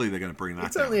 Surely they're going to bring that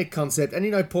It's down. only a concept. And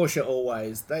Porsche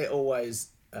always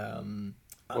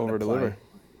over-deliver.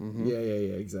 Mm-hmm. Yeah,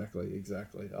 exactly.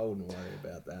 I wouldn't worry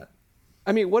about that.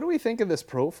 I mean, what do we think of this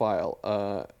profile?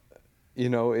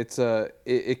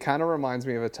 It kind of reminds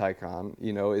me of a Taycan.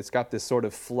 It's got this sort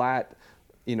of flat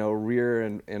rear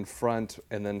and front,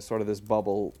 and then sort of this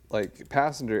bubble like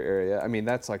passenger area. I mean,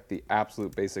 that's like the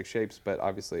absolute basic shapes, but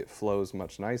obviously it flows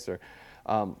much nicer.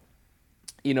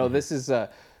 This is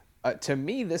to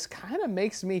me, this kind of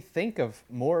makes me think of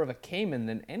more of a Cayman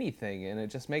than anything, and it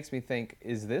just makes me think: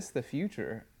 is this the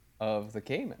future of the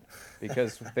Cayman?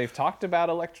 Because they've talked about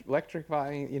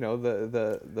electrifying,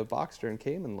 the Boxster and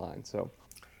Cayman line. So.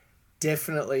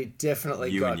 Definitely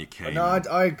You got. and your Cayman. No,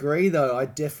 I agree though. I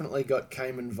definitely got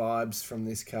Cayman vibes from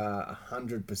this car,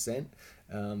 100%.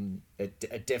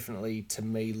 It definitely to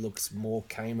me looks more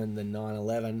Cayman than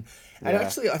 911. And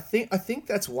actually, I think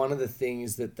that's one of the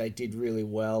things that they did really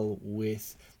well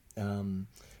with the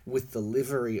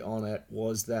livery on it,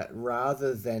 was that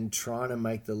rather than trying to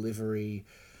make the livery,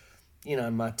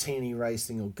 martini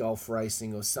racing or golf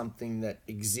racing or something that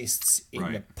exists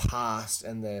in the past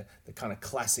and the kind of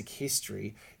classic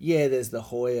history. Yeah, there's the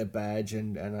Hoyer badge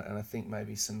and I think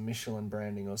maybe some Michelin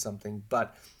branding or something,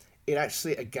 but it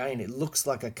actually, again, it looks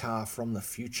like a car from the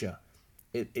future.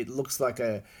 It looks like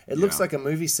a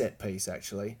movie set piece,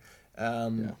 actually.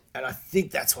 And I think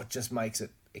that's what just makes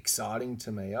it exciting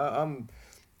to me. I'm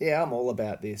all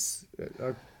about this.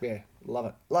 Love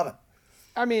it.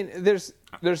 I mean, there's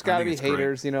got to be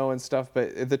haters, great. And stuff,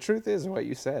 but the truth is what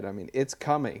you said. I mean, it's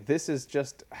coming. This is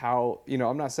just how,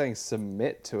 I'm not saying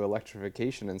submit to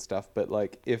electrification and stuff, but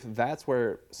like if that's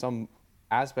where some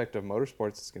aspect of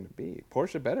motorsports is going to be,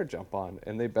 Porsche better jump on,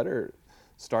 and they better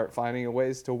start finding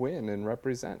ways to win and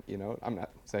represent, I'm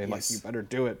not saying like you better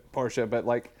do it, Porsche, but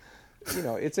like,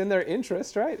 it's in their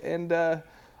interest, right? And I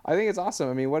think it's awesome.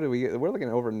 I mean, we're looking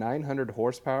at over 900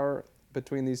 horsepower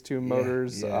between these two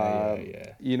motors. It's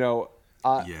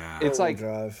like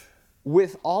drive.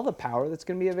 With all the power that's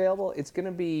going to be available, it's going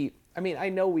to be, I mean, I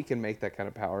know we can make that kind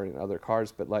of power in other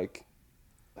cars, but like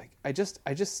I just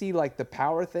see like the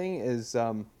power thing is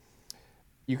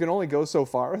you can only go so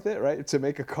far with it, right? To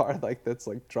make a car like that's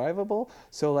like drivable.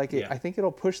 So like I think it'll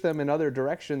push them in other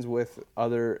directions with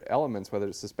other elements, whether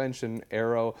it's suspension,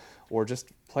 aero, or just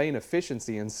plain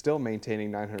efficiency, and still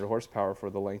maintaining 900 horsepower for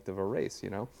the length of a race,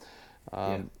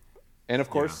 And of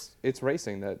course, it's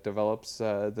racing that develops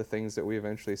the things that we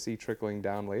eventually see trickling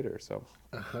down later. So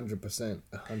 100%.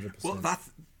 Well,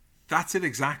 that's it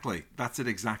exactly.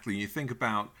 You think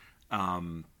about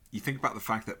the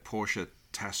fact that Porsche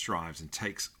test drives and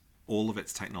takes all of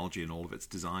its technology and all of its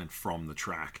design from the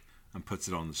track and puts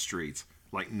it on the street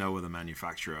like no other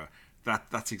manufacturer.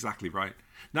 That's exactly right.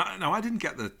 Now I didn't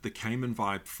get the Cayman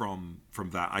vibe from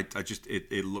that. I just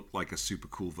it looked like a super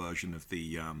cool version of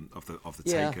the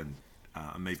Taycan.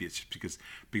 Maybe it's just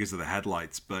because of the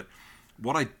headlights. But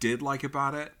what I did like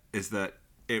about it is that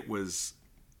it was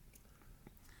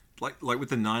like with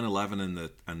the 911 and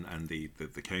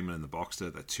the Cayman and the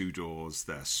Boxster, they're two doors,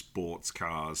 they're sports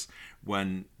cars.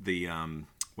 When the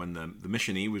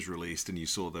Mission E was released and you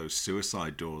saw those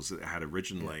suicide doors that it had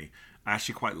originally, I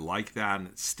actually quite like that, and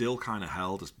it still kind of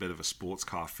held a bit of a sports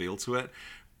car feel to it.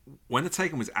 When the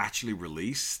Taycan was actually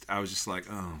released, I was just like,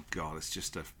 oh god, it's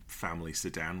just a family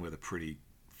sedan with a pretty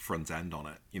front end on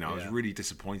it. I was really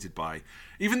disappointed by,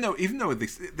 even though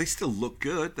they still look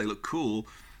good, they look cool.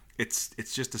 It's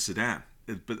just a sedan,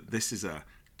 but this is a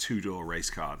two-door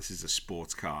race car. This is a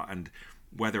sports car, and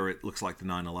whether it looks like the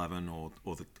 911 or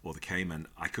the Cayman,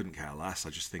 I couldn't care less.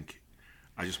 I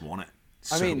just want it.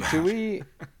 So bad.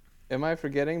 Am I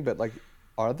forgetting? But like,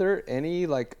 are there any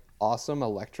like awesome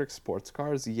electric sports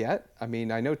cars yet? I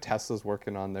mean, I know Tesla's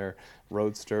working on their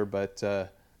Roadster, but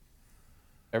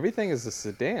everything is a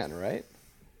sedan, right?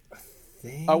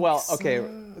 Oh well, okay.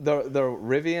 The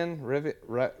Rivian,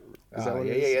 is that what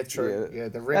it is? Yeah, true. Yeah,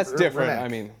 that's different. Rimac. I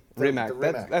mean, The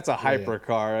Rimac. That's a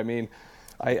hypercar. I mean,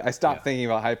 I stopped thinking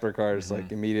about hypercars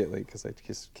like immediately because I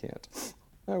just can't.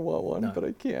 I want one, but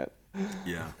I can't.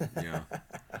 Yeah.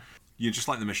 Just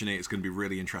like the Mission 8, it's going to be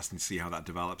really interesting to see how that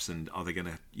develops. And are they going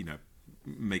to,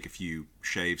 make a few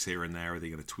shaves here and there? Are they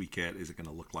going to tweak it? Is it going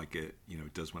to look like it,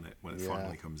 does when it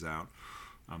finally comes out?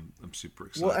 I'm super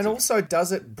excited. Well, and also,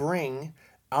 does it bring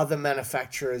other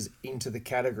manufacturers into the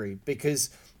category?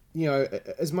 Because,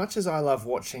 as much as I love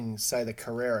watching, say, the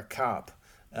Carrera Cup,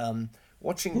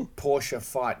 watching Porsche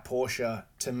fight Porsche,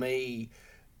 to me,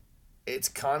 it's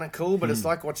kind of cool, but it's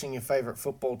like watching your favorite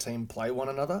football team play one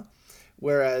another.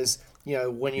 Whereas,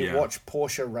 when you watch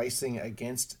Porsche racing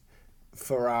against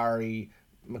Ferrari,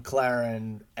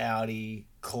 McLaren, Audi,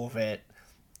 Corvette,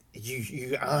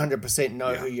 you 100%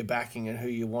 know who you're backing and who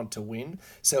you want to win.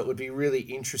 So it would be really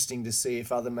interesting to see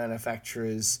if other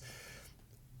manufacturers,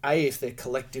 if they're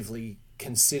collectively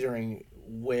considering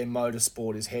where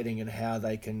motorsport is heading and how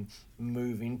they can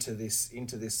move into this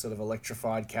sort of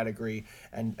electrified category,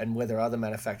 and whether other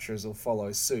manufacturers will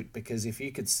follow suit. Because if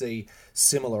you could see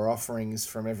similar offerings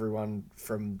from everyone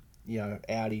from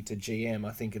Audi to GM,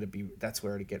 I think that's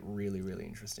where it'd get really, really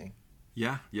interesting.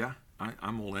 Yeah,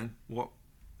 I'm all in.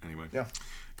 Anyway. Yeah.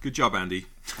 Good job, Andy.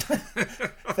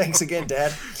 Thanks again,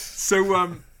 Dad.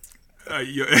 So,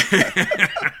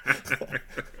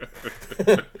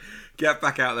 get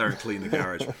back out there and clean the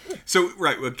garage. So,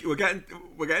 right, we're getting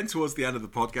towards the end of the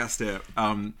podcast here.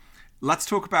 Let's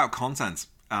talk about content.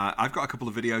 I've got a couple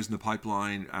of videos in the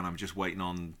pipeline, and I'm just waiting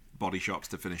on body shops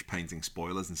to finish painting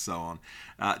spoilers and so on.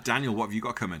 Daniel, what have you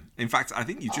got coming? In fact, I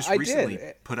think you just recently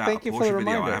put out a Porsche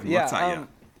video I haven't looked at yet.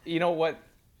 You know what?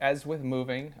 As with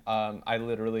moving, I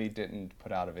literally didn't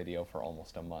put out a video for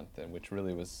almost a month, which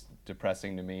really was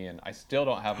depressing to me. And I still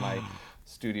don't have my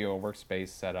studio or workspace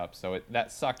set up, so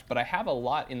that sucked. But I have a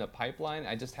lot in the pipeline.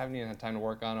 I just haven't even had time to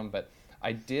work on them. But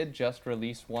I did just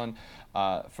release one.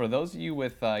 For those of you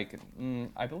with, I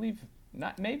believe,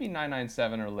 maybe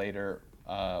 997 or later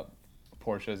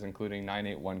Porsches, including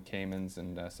 981 Caymans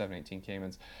and 718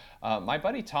 Caymans. My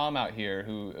buddy Tom out here,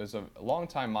 who is a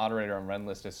longtime moderator on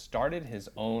Rennlist, has started his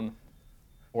own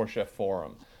Porsche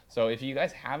forum. So if you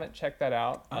guys haven't checked that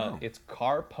out, it's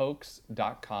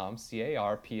carpokes.com,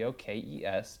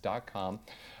 CARPOKES.com.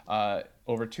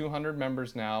 Over 200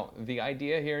 members now. The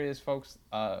idea here is, folks,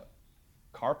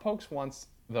 Carpokes wants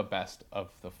the best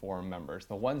of the forum members,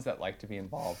 the ones that like to be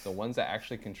involved, the ones that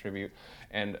actually contribute,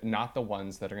 and not the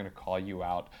ones that are going to call you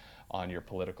out on your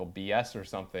political BS or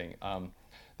something.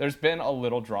 There's been a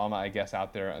little drama, I guess,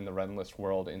 out there in the Rennlist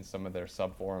world in some of their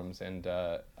sub-forums, and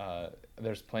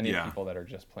there's plenty of people that are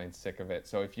just plain sick of it.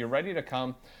 So if you're ready to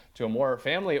come to a more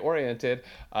family-oriented,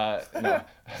 to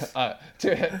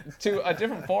a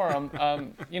different forum,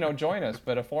 join us.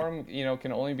 But a forum,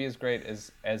 can only be as great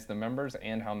as the members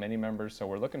and how many members. So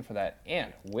we're looking for that.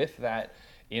 And with that,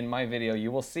 in my video,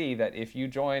 you will see that if you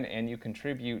join and you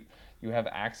contribute, you have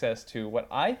access to what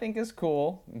I think is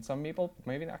cool, and some people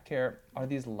maybe not care, are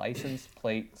these license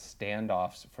plate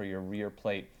standoffs for your rear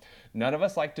plate. None of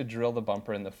us like to drill the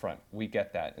bumper in the front. We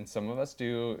get that. And some of us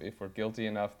do if we're guilty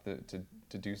enough to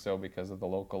do so because of the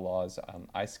local laws.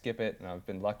 I skip it, and I've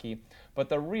been lucky. But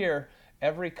the rear,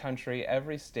 every country,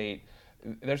 every state,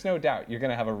 there's no doubt you're going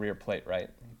to have a rear plate,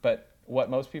 right? But what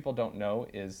most people don't know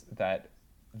is that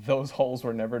those holes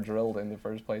were never drilled in the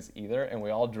first place either, and we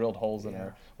all drilled holes in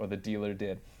there, or the dealer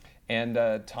did. And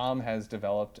Tom has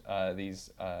developed these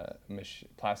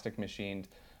plastic machined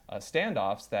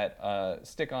standoffs that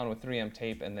stick on with 3M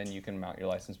tape, and then you can mount your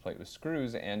license plate with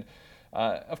screws. And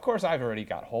of course, I've already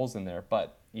got holes in there,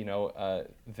 but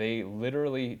they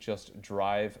literally just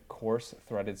drive coarse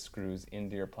threaded screws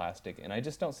into your plastic, and I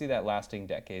just don't see that lasting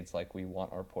decades like we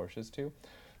want our Porsches to.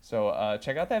 So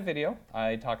check out that video.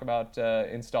 I talk about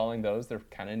installing those. They're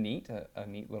kind of neat, a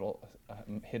neat little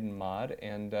hidden mod,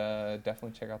 and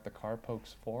definitely check out the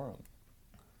Carpokes forum.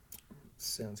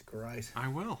 Sounds great. I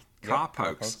will. Yep,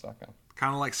 Carpokes.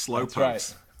 Kind of like slow That's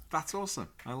pokes. right. That's awesome.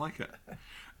 I like it.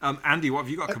 Andy, what have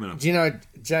you got coming up? Do you know,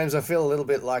 James, I feel a little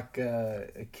bit like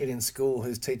a kid in school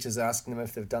whose teacher's asking them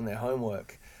if they've done their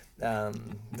homework.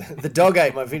 The dog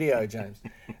ate my video, James. Do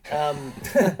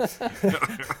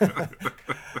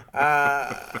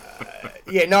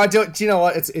you know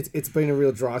what? It's been a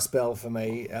real dry spell for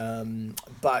me,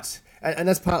 but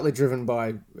that's partly driven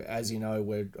by, as you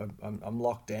know, I'm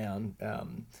locked down,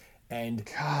 and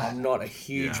I'm not a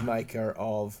huge maker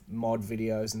of mod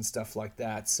videos and stuff like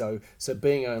that. So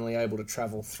being only able to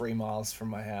travel 3 miles from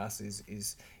my house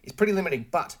is pretty limiting.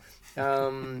 But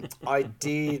I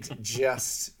did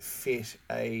just fit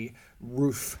a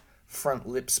roof front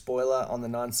lip spoiler on the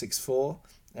 964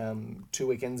 2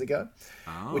 weekends ago,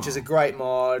 which is a great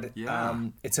mod.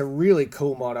 It's a really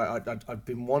cool mod. I've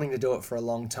been wanting to do it for a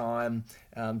long time.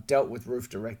 Dealt with Roof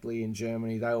Directly in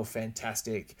Germany. They were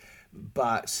fantastic,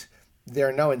 but there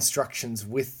are no instructions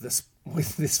with this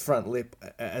front lip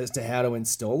as to how to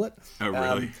install it. Oh,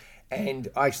 really? And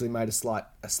I actually made a slight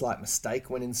mistake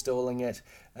when installing it,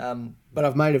 but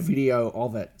I've made a video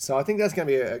of it. So I think that's going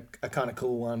to be a kind of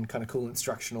cool one, kind of cool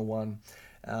instructional one.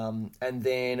 And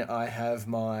then I've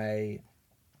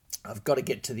got to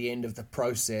get to the end of the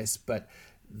process, but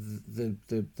the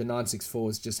 964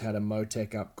 has just had a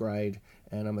Motec upgrade,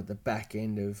 and I'm at the back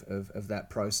end of that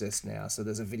process now. So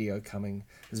there's a video coming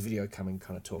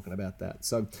kind of talking about that.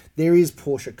 So there is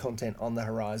Porsche content on the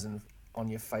horizon on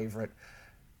your favorite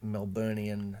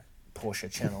Melburnian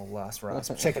Porsche channel, Last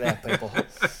Rasp. Check it out, people.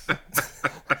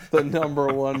 The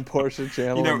 #1 Porsche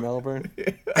channel in Melbourne.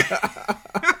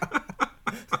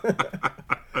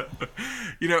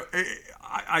 You know,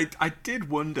 I did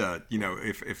wonder, you know,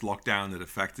 if lockdown had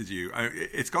affected you.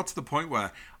 It's got to the point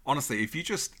where, honestly, if you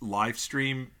just live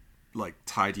stream like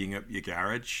tidying up your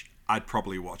garage, I'd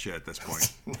probably watch it at this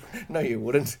point. No, you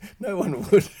wouldn't. No one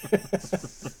would.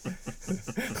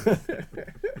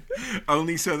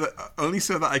 only so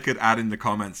that I could add in the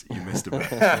comments, you missed a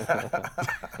bit.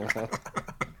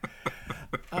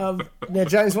 Now,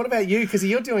 James, what about you? Because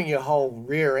you're doing your whole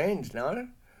rear end, no?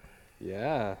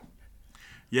 Yeah.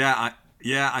 Yeah,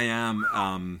 I am.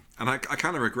 And I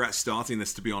kind of regret starting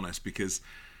this, to be honest, because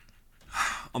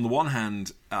on the one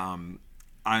hand, I'm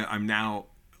now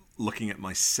looking at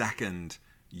my second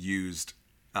used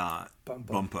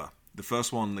bumper. The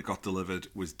first one that got delivered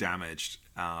was damaged,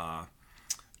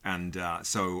 and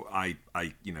so I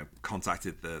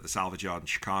contacted the salvage yard in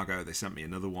Chicago. They sent me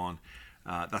another one.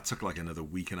 That took like another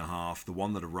week and a half. The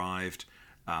one that arrived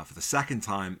for the second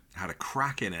time had a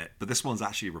crack in it, but this one's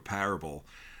actually repairable.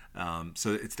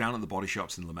 So it's down at the body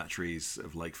shops in Lemaitrie's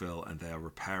of Lakeville, and they are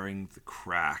repairing the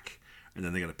crack. And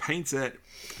then they're going to paint it,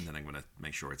 and then I'm going to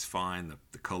make sure it's fine,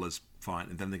 the colour's fine,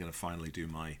 and then they're going to finally do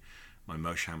my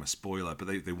Moshhammer spoiler.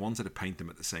 But they wanted to paint them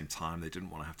at the same time. They didn't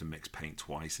want to have to mix paint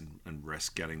twice and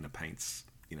risk getting the paints,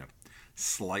 you know,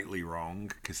 slightly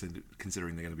wrong,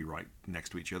 considering they're going to be right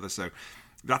next to each other. So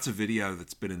that's a video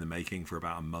that's been in the making for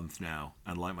about a month now.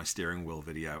 And like my steering wheel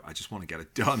video, I just want to get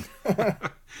it done.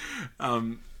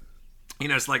 You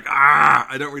know, it's like,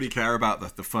 I don't really care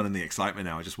about the fun and the excitement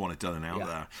now. I just want it done and out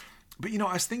there. But, you know,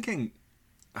 I was thinking,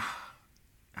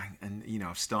 and, you know,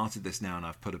 I've started this now and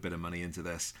I've put a bit of money into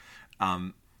this.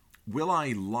 Will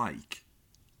I like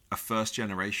a first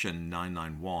generation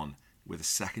 991 with a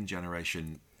second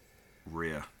generation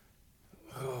rear?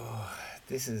 Oh,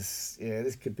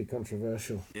 this could be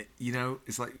controversial. You know,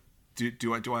 it's like,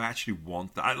 do I actually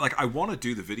want that? I want to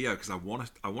do the video because I want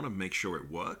to make sure it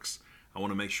works. I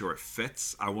want to make sure it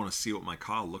fits. I want to see what my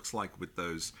car looks like with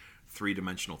those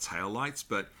 3-dimensional tail lights.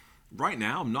 But right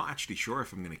now, I'm not actually sure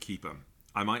if I'm going to keep them.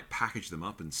 I might package them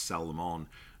up and sell them on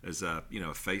as a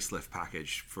facelift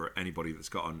package for anybody that's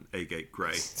got an Agate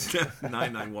Grey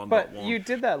 991.1. But you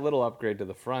did that little upgrade to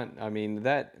the front. I mean,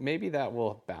 maybe that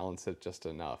will balance it just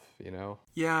enough, you know?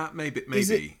 Yeah, maybe.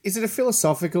 Is it a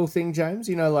philosophical thing, James?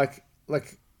 You know, like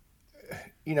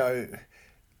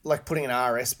putting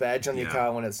an RS badge on your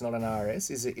car when it's not an RS.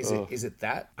 Is it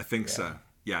that? I think so.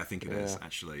 Yeah, I think it is,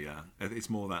 actually, yeah. It's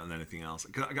more that than anything else.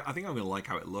 I think I'm going to like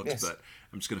how it looks, but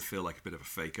I'm just going to feel like a bit of a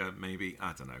faker, maybe.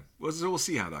 I don't know. We'll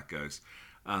see how that goes.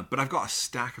 But I've got a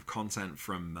stack of content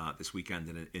from this weekend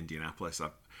in Indianapolis.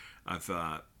 I'm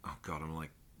like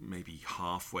maybe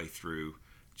halfway through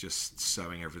just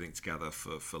sewing everything together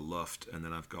for Luft, and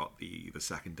then I've got the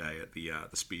second day at the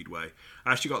Speedway.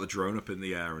 I actually got the drone up in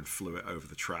the air and flew it over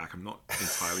the track. I'm not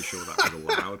entirely sure that was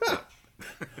allowed, but...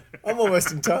 I'm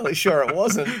almost entirely sure it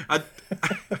wasn't.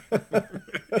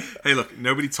 Hey, look,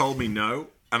 nobody told me no,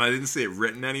 and I didn't see it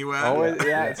written anywhere.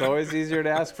 It's always easier to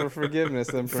ask for forgiveness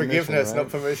than permission. Forgiveness, right? not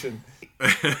permission.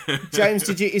 James,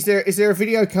 is there a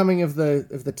video coming of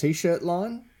the t-shirt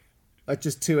line? Like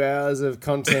just 2 hours of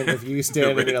content of you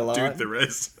standing in a line? Dude, there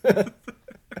is.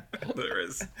 There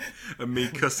is. And me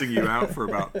cussing you out for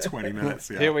about 20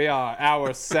 minutes. Yeah. Here we are,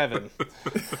 hour 7.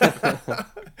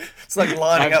 It's like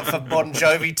lining up for Bon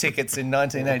Jovi tickets in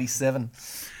 1987.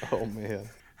 Oh, man.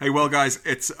 Hey, well, guys,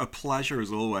 it's a pleasure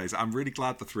as always. I'm really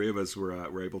glad the three of us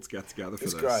were able to get together for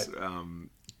this. Great.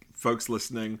 Folks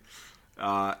listening,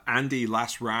 Andy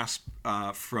Last Rasp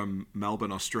from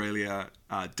Melbourne, Australia,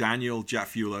 Daniel Jet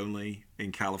Fuel Only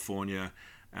in California,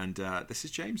 and this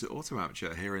is James at Auto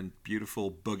Amateur here in beautiful,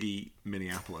 buggy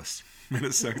Minneapolis,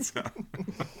 Minnesota.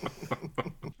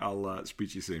 I'll speak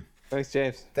to you soon. Thanks,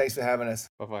 James. Thanks for having us.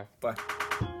 Bye-bye. Bye.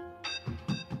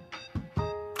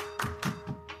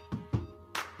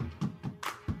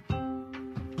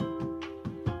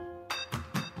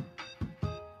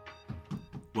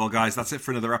 Well, guys, that's it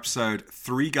for another episode.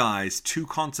 3 guys, 2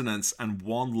 continents, and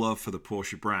 1 love for the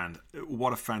Porsche brand.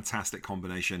 What a fantastic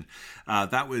combination.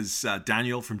 That was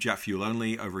Daniel from Jet Fuel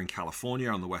Only over in California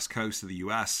on the west coast of the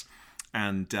US.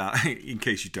 And in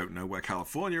case you don't know where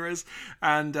California is,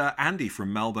 and Andy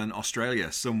from Melbourne,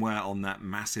 Australia, somewhere on that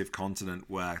massive continent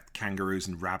where kangaroos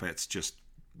and rabbits just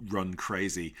run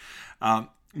crazy.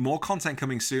 More content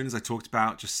coming soon, as I talked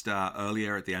about just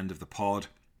earlier at the end of the pod.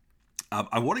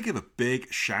 I want to give a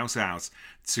big shout out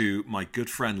to my good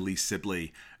friend Lee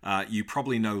Sibley. You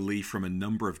probably know Lee from a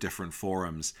number of different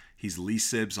forums. He's Lee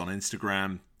Sibs on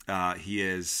Instagram. He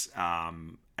is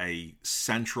a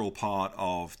central part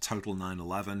of Total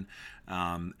 911,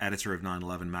 editor of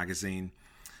 911 magazine.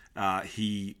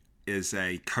 He is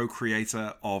a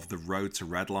co-creator of the Road to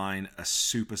Redline, a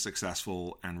super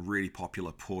successful and really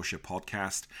popular Porsche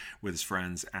podcast with his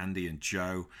friends Andy and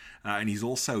Joe. And he's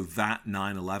also that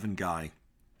 911 guy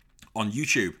on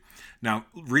YouTube. Now,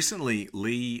 recently,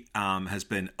 Lee has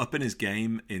been up in his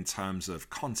game in terms of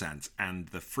content and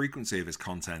the frequency of his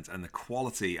content and the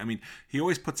quality. I mean, he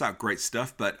always puts out great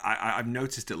stuff, but I've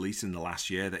noticed, at least in the last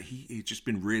year, that he's just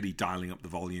been really dialing up the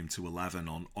volume to 11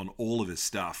 on all of his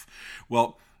stuff.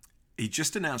 Well, he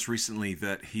just announced recently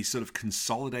that he's sort of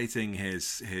consolidating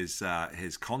his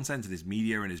content and his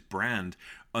media and his brand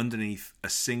underneath a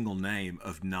single name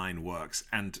of Nine Works.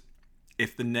 And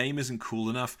if the name isn't cool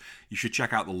enough, you should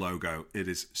check out the logo. It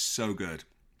is so good.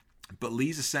 But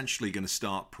Lee's essentially going to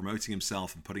start promoting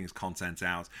himself and putting his content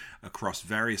out across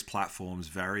various platforms,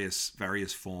 various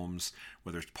forms,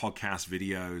 whether it's podcasts,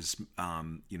 videos,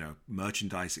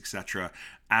 merchandise, etc.,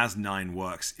 as Nine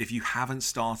Works. If you haven't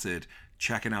started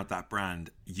checking out that brand,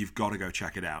 you've got to go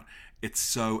check it out. It's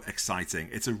so exciting.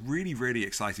 It's a really, really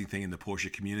exciting thing in the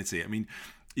Porsche community. I mean,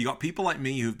 you got people like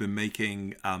me who've been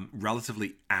making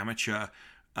relatively amateur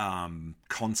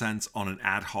content on an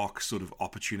ad hoc sort of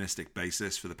opportunistic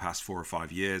basis for the past 4 or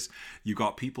 5 years. You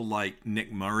got people like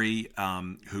Nick Murray,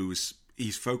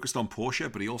 he's focused on Porsche,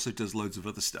 but he also does loads of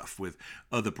other stuff with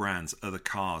other brands, other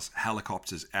cars,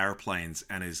 helicopters, airplanes,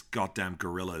 and his goddamn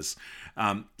gorillas.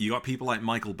 You got people like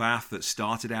Michael Bath that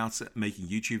started out making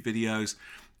YouTube videos,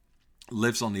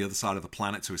 lives on the other side of the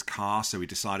planet to his car, so he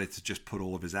decided to just put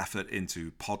all of his effort into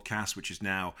podcasts, which is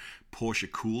now Porsche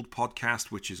Cooled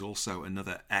Podcast, which is also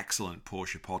another excellent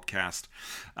Porsche podcast.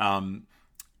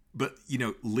 But,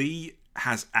 Lee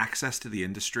has access to the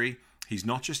industry. He's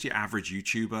not just your average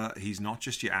YouTuber. He's not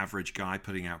just your average guy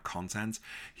putting out content.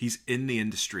 He's in the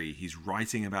industry. He's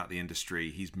writing about the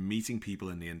industry. He's meeting people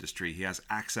in the industry. He has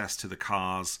access to the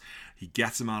cars. He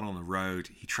gets them out on the road.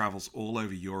 He travels all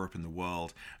over Europe and the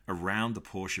world around the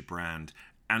Porsche brand.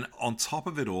 And on top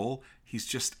of it all, he's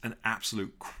just an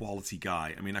absolute quality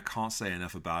guy. I mean, I can't say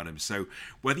enough about him. So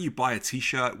whether you buy a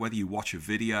t-shirt, whether you watch a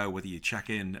video, whether you check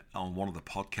in on one of the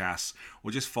podcasts,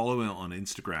 or just follow him on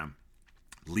Instagram,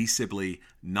 Lee Sibley,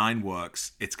 Nine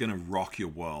Works, it's going to rock your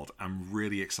world. I'm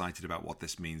really excited about what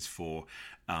this means for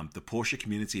the Porsche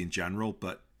community in general,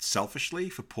 but selfishly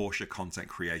for Porsche content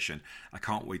creation. I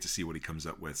can't wait to see what he comes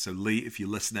up with. So Lee, if you're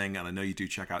listening, and I know you do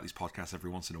check out these podcasts every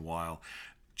once in a while,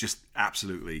 just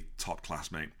absolutely top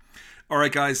class, mate. All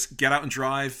right, guys, get out and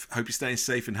drive. Hope you're staying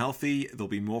safe and healthy. There'll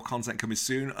be more content coming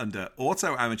soon under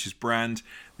Auto Amateurs brand.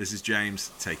 This is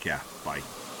James. Take care. Bye.